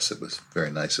accompany us. It was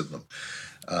very nice of them.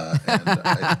 I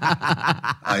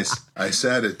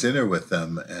sat at dinner with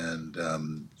them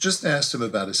and just asked him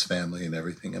about his family and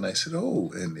everything. And I said,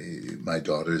 my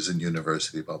daughter's in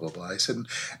university, blah, blah, blah. I said,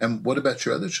 and what about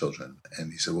your other children?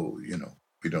 And he said, well,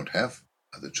 we don't have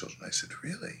other children. I said,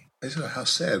 really? I said, how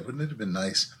sad. Wouldn't it have been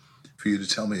nice for you to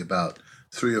tell me about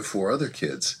 3 or 4 other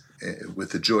kids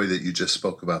with the joy that you just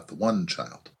spoke about the one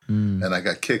child? And I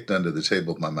got kicked under the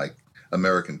table by my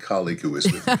American colleague who was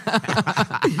with me,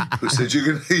 who said,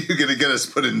 "You're gonna get us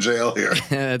put in jail here."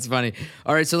 That's funny.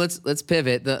 All right, so let's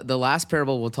pivot. The last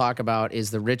parable we'll talk about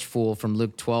is the rich fool from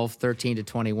Luke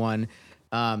 12:13-21.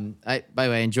 By the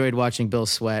way, I enjoyed watching Bill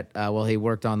sweat while he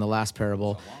worked on the last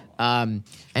parable. And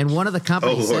one of the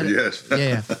companies yes.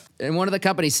 yeah. And one of the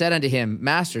companies said unto him,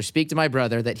 Master, speak to my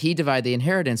brother that he divide the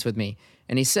inheritance with me.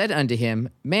 And he said unto him,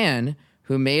 Man,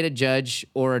 who made a judge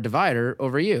or a divider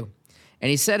over you? And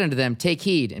he said unto them, Take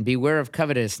heed and beware of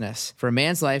covetousness, for a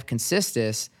man's life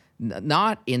consisteth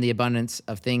not in the abundance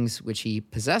of things which he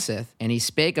possesseth. And he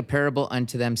spake a parable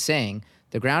unto them, saying,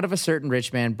 The ground of a certain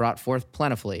rich man brought forth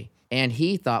plentifully. And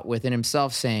he thought within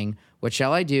himself, saying, What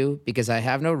shall I do? Because I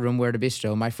have no room where to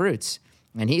bestow my fruits.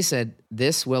 And he said,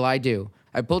 This will I do.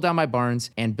 I pull down my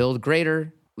barns and build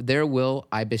greater. There will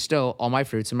I bestow all my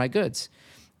fruits and my goods.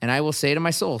 And I will say to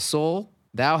my soul, Soul,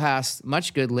 thou hast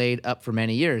much good laid up for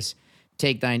many years.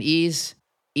 Take thine ease,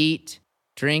 eat,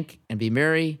 drink, and be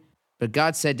merry. But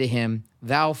God said to him,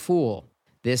 Thou fool,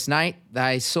 this night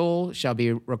thy soul shall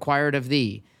be required of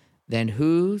thee. Then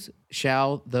whose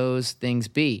shall those things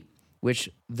be, which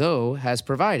thou hast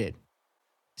provided?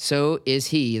 So is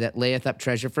he that layeth up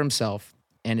treasure for himself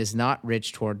and is not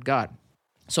rich toward God.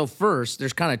 So first,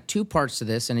 there's kind of 2 parts to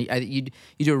this, and you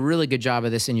do a really good job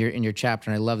of this in your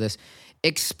chapter, and I love this.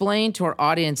 Explain to our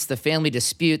audience the family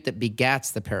dispute that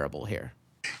begats the parable here.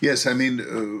 Yes, I mean,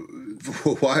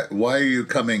 why are you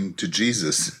coming to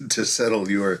Jesus to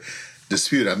settle your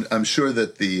dispute? I'm sure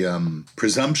that the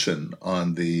presumption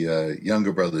on the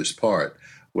younger brother's part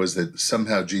was that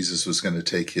somehow Jesus was going to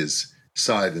take his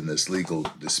side in this legal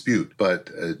dispute, but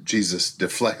Jesus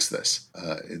deflects this.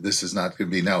 This is not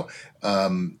going to be. Now,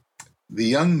 the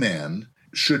young man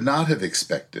should not have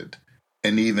expected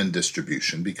an even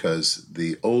distribution because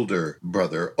the older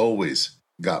brother always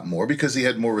got more because he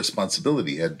had more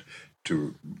responsibility. He had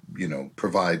to,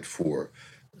 provide for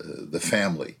the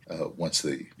family once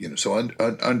so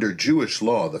under Jewish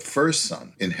law, the first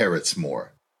son inherits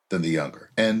more than the younger.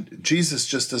 And Jesus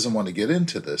just doesn't want to get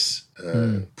into this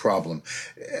problem.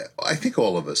 I think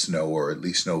all of us know, or at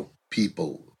least know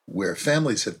people where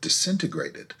families have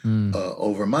disintegrated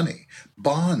over money.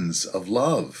 Bonds of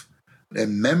love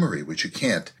and memory, which you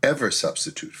can't ever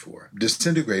substitute for,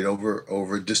 disintegrate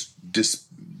over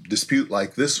dispute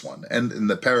like this one. And in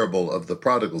the parable of the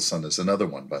prodigal son is another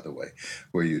one, by the way,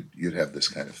 where you'd have this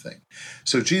kind of thing.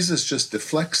 So Jesus just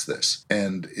deflects this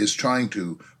and is trying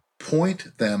to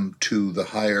point them to the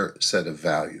higher set of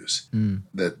values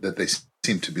that they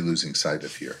seem to be losing sight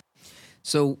of here.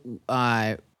 So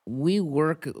a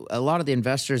lot of the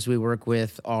investors we work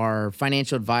with are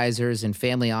financial advisors and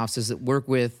family offices that work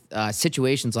with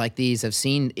situations like these, have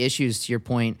seen issues, to your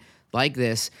point, like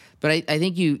this. But I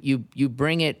think you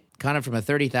bring it kind of from a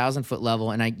 30,000-foot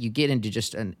level, and you get into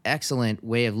just an excellent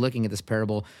way of looking at this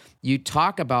parable. You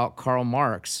talk about Karl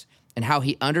Marx and how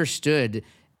he understood,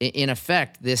 in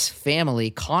effect, this family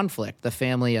conflict, the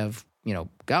family of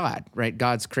God, right?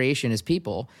 God's creation, His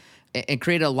people, and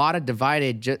create a lot of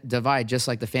divide, just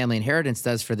like the family inheritance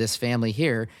does for this family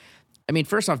here. I mean,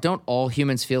 first off, don't all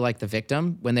humans feel like the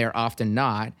victim when they're often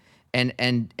not? And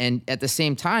at the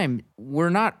same time, we're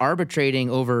not arbitrating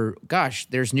over, gosh,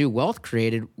 there's new wealth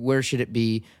created. Where should it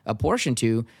be apportioned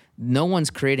to? No one's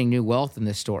creating new wealth in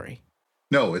this story.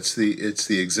 No, it's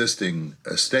the existing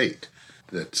estate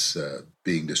that's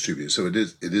being distributed. So it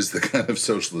is the kind of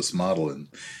socialist model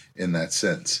in that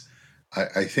sense.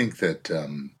 I think that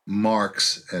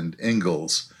Marx and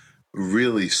Engels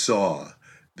really saw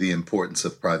the importance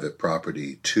of private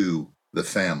property to the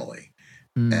family.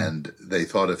 And they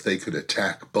thought if they could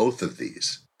attack both of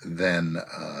these, then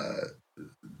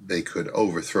they could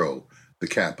overthrow the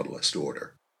capitalist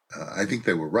order. I think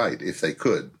they were right. If they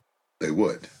could, they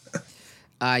would.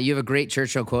 You have a great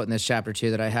Churchill quote in this chapter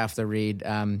too that I have to read.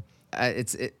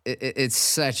 It's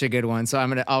such a good one. So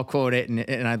I'll quote it,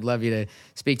 and I'd love you to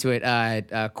speak to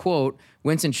it. Quote: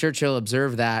 Winston Churchill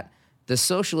observed that the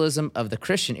socialism of the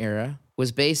Christian era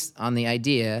was based on the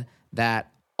idea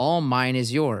that all mine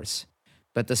is yours.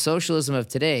 But the socialism of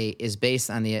today is based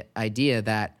on the idea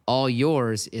that all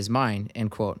yours is mine,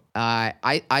 end quote.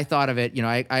 I thought of it,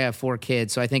 I have 4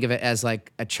 kids, so I think of it as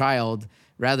like a child.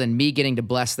 Rather than me getting to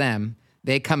bless them,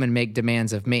 they come and make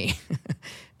demands of me.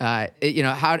 How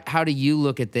do you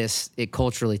look at this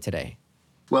culturally today?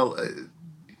 Well,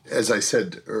 as I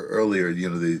said earlier,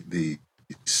 the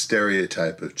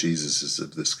stereotype of Jesus is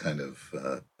of this kind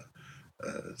of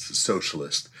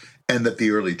socialist, and that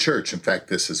the early church, in fact,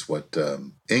 this is what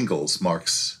Engels,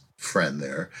 Marx's friend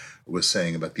there, was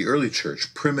saying about the early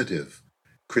church. Primitive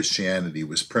Christianity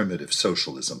was primitive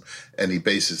socialism, and he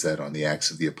bases that on the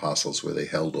Acts of the Apostles, where they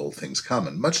held all things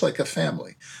common, much like a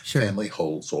family. Sure. Family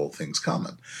holds all things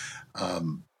common.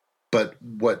 But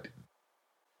what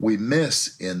we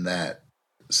miss in that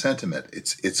sentiment,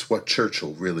 it's what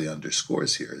Churchill really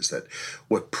underscores here, is that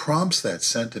what prompts that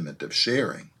sentiment of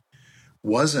sharing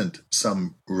wasn't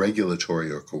some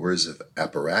regulatory or coercive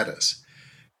apparatus,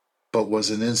 but was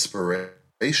an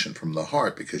inspiration from the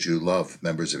heart, because you love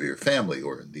members of your family,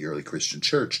 or in the early Christian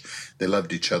church, they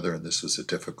loved each other, and this was a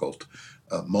difficult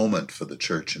moment for the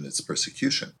church in its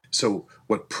persecution. So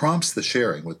what prompts the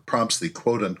sharing, what prompts the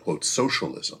quote-unquote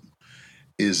socialism,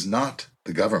 is not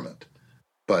the government,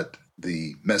 but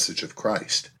the message of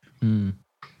Christ. The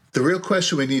real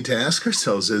question we need to ask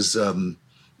ourselves is, on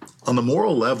the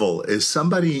moral level, is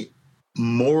somebody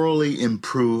morally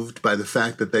improved by the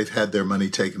fact that they've had their money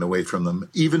taken away from them,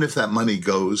 even if that money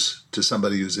goes to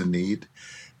somebody who's in need,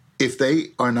 if they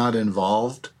are not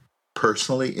involved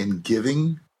personally in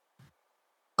giving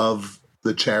of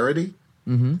the charity?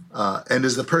 And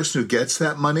is the person who gets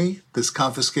that money that's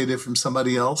confiscated from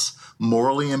somebody else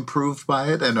morally improved by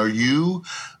it? And are you,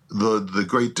 the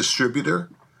great distributor,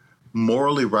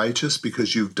 morally righteous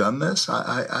because you've done this?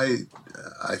 I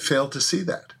fail to see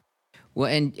that. Well,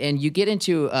 and you get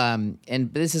into, and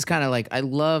this is kind of like, I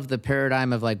love the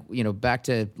paradigm of back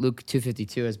to Luke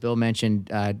 2:52, as Bill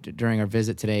mentioned during our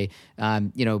visit today,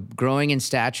 growing in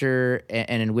stature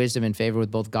and in wisdom and favor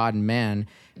with both God and man.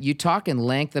 You talk in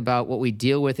length about what we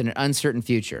deal with in an uncertain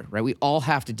future, right? We all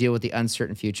have to deal with the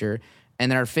uncertain future,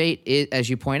 and that our fate, as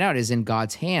you point out, is in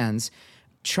God's hands.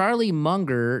 Charlie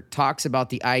Munger talks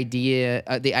about the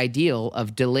ideal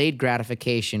of delayed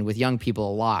gratification with young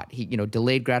people a lot.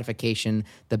 Delayed gratification,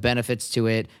 the benefits to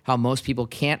it, how most people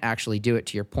can't actually do it,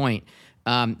 to your point,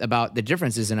 about the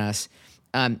differences in us.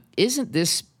 Isn't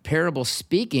this parable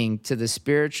speaking to the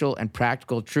spiritual and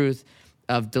practical truth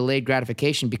of delayed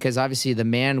gratification? Because obviously the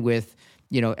man with,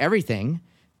 everything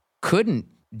couldn't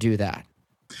do that.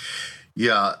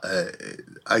 Yeah,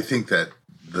 I think that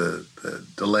the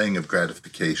delaying of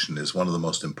gratification is one of the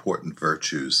most important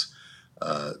virtues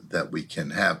that we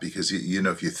can have, because,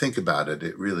 if you think about it,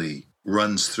 it really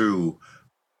runs through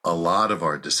a lot of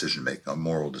our decision-making, our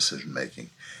moral decision-making.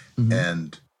 Mm-hmm.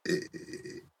 And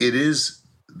it is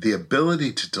the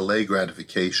ability to delay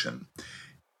gratification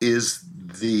is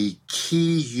the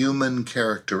key human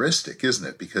characteristic, isn't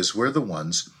it? Because we're the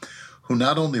ones who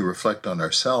not only reflect on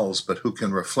ourselves, but who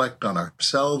can reflect on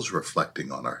ourselves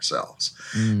reflecting on ourselves.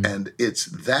 And it's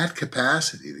that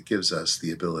capacity that gives us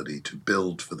the ability to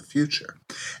build for the future.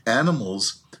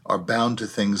 Animals are bound to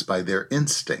things by their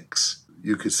instincts.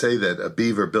 You could say that a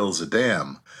beaver builds a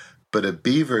dam, but a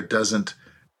beaver doesn't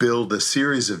build a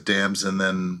series of dams and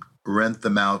then rent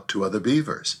them out to other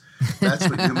beavers. That's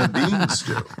what human beings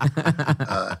do.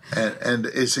 And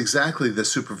it's exactly the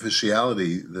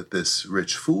superficiality that this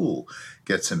rich fool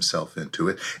gets himself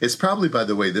into. It's probably, by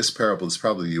the way, this parable is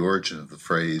probably the origin of the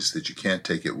phrase that you can't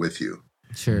take it with you.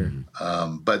 Sure.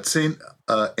 But St.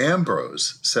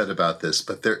 Ambrose said about this,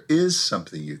 but there is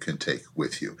something you can take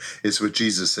with you. It's what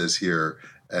Jesus says here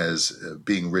as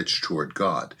being rich toward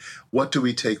God. What do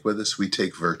we take with us? We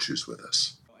take virtues with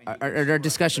us. Our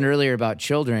discussion earlier about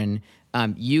children,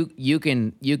 you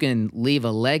can leave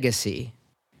a legacy,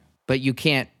 but you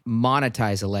can't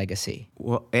monetize a legacy.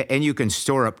 Well, and you can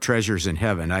store up treasures in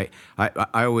heaven. I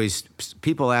always,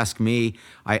 people ask me,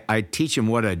 I teach them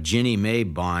what a Ginnie Mae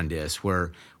bond is,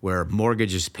 where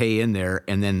mortgages pay in there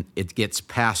and then it gets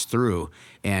passed through.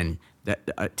 And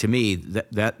that to me,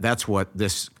 that's what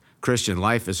this Christian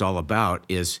life is all about,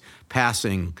 is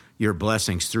passing your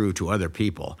blessings through to other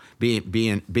people,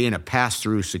 being a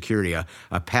pass-through security, a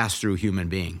pass-through human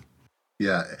being.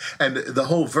 Yeah, and the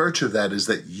whole virtue of that is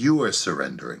that you are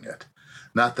surrendering it,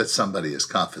 not that somebody is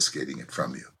confiscating it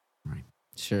from you. Right.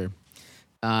 Sure.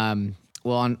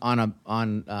 Well, on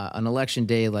an election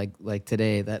day like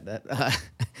today, that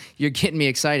you're getting me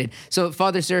excited. So,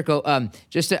 Father Sirico,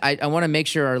 I want to make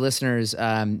sure our listeners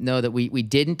know that we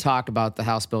didn't talk about the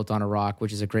house built on a rock,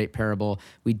 which is a great parable.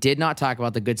 We did not talk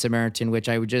about the Good Samaritan, which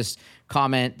I would just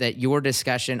comment that your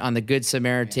discussion on the Good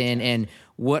Samaritan and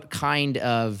what kind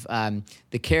of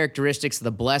the characteristics of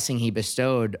the blessing he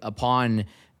bestowed upon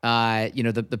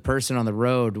the person on the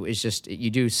road is just,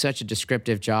 you do such a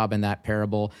descriptive job in that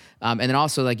parable. And then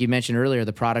also, like you mentioned earlier,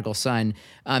 the prodigal son.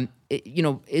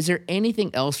 Is there anything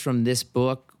else from this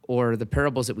book or the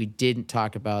parables that we didn't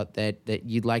talk about that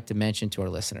you'd like to mention to our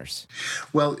listeners?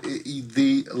 Well,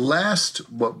 the last,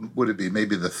 what would it be?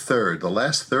 Maybe the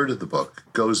last third of the book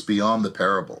goes beyond the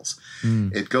parables.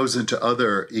 It goes into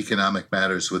other economic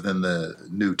matters within the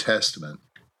New Testament.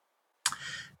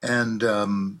 And,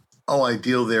 I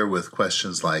deal there with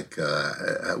questions like,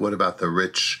 what about the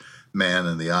rich man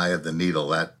in the eye of the needle?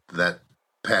 That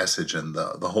passage and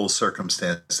the whole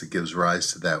circumstance that gives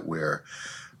rise to that, where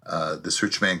this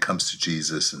rich man comes to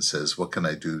Jesus and says, what can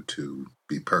I do to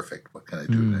be perfect? What can I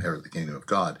do to inherit the kingdom of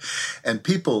God? And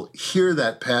people hear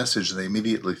that passage and they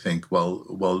immediately think,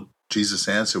 well, Jesus'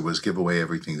 answer was give away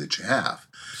everything that you have.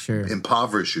 Sure.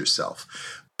 Impoverish yourself.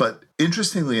 But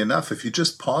interestingly enough, if you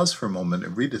just pause for a moment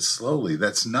and read it slowly,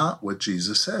 that's not what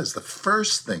Jesus says. The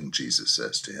first thing Jesus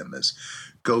says to him is,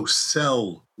 go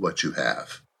sell what you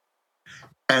have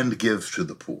and give to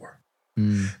the poor.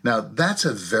 Now, that's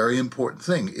a very important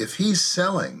thing. If he's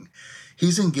selling,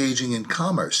 he's engaging in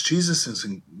commerce. Jesus is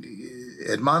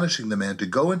admonishing the man to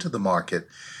go into the market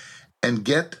and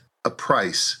get a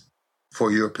price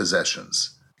for your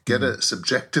possessions. Get a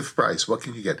subjective price. What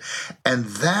can you get? And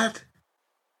that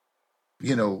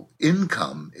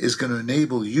income is going to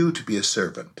enable you to be a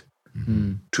servant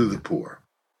to the poor.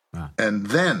 Wow. And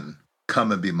then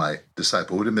come and be my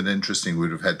disciple. It would have been interesting. We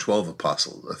would have had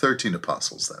 13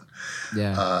 apostles then.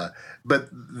 Yeah.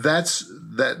 But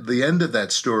the end of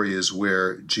that story is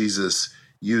where Jesus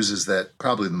uses that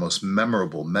probably the most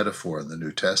memorable metaphor in the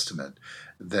New Testament,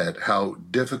 that how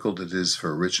difficult it is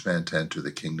for a rich man to enter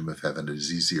the kingdom of heaven. It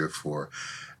is easier for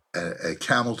a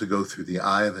camel to go through the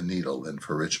eye of a needle than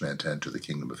for a rich man to enter the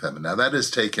kingdom of heaven. Now, that is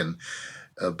taken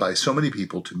by so many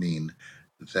people to mean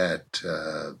that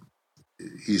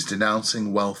he's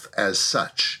denouncing wealth as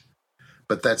such.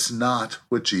 But that's not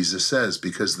what Jesus says,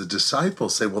 because the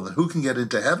disciples say, well, then who can get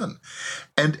into heaven?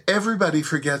 And everybody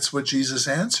forgets what Jesus'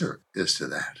 answer is to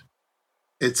that.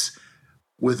 It's,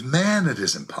 with man it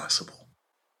is impossible.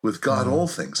 With God all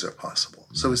things are possible.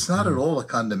 So it's not at all a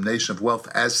condemnation of wealth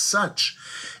as such.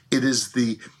 It is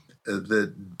the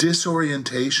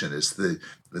disorientation, it's the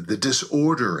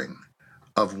disordering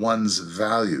of one's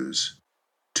values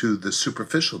to the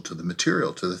superficial, to the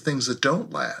material, to the things that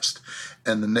don't last,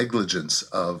 and the negligence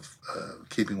of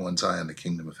keeping one's eye on the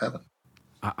kingdom of heaven.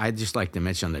 I'd just like to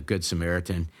mention the Good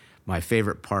Samaritan. My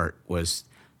favorite part was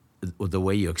the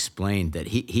way you explained that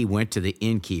he went to the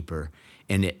innkeeper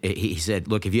and he said,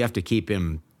 look, if you have to keep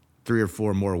him 3 or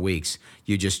 4 more weeks,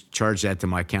 you just charge that to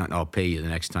my account and I'll pay you the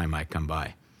next time I come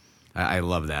by. I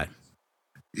love that.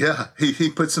 Yeah, he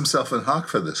puts himself in hock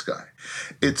for this guy.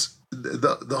 It's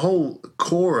the whole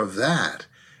core of that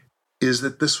is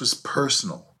that this was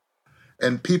personal.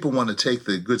 And people want to take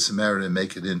the Good Samaritan and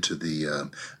make it into the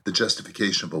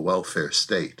justification of a welfare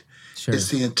state. Sure. It's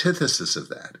the antithesis of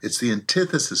that. It's the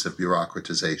antithesis of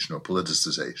bureaucratization or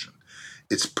politicization.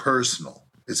 It's personal.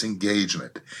 It's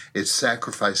engagement. It's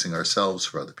sacrificing ourselves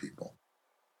for other people.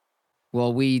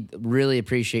 Well, we really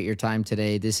appreciate your time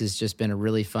today. This has just been a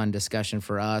really fun discussion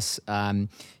for us.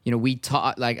 We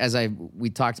talk, like we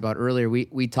talked about earlier,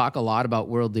 we talk a lot about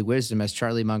worldly wisdom as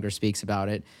Charlie Munger speaks about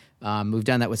it. We've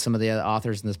done that with some of the other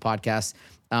authors in this podcast.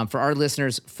 For our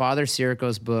listeners, Father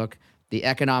Sirico's book, The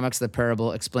Economics of the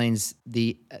Parable, explains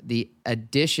the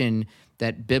addition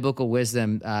that biblical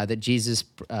wisdom, that Jesus'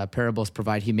 parables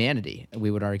provide humanity, we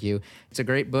would argue. It's a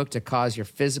great book to cause your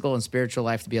physical and spiritual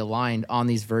life to be aligned on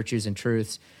these virtues and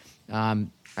truths. I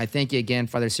thank you again,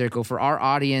 Father Sirico. For our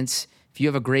audience, if you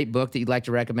have a great book that you'd like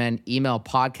to recommend, email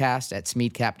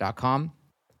podcast@smeedcap.com.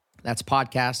 That's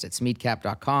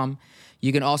podcast@smeedcap.com.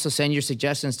 You can also send your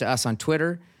suggestions to us on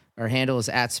Twitter. Our handle is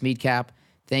 @smeedcap.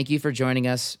 Thank you for joining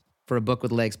us for a Book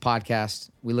with Legs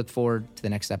podcast. We look forward to the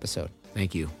next episode.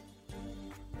 Thank you.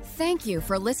 Thank you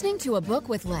for listening to A Book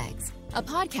with Legs, a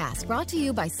podcast brought to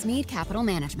you by Smeed Capital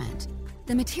Management.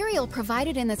 The material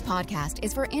provided in this podcast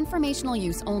is for informational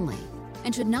use only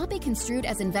and should not be construed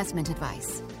as investment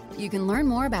advice. You can learn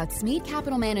more about Smeed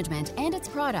Capital Management and its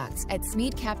products at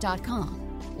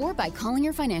smeedcap.com or by calling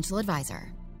your financial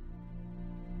advisor.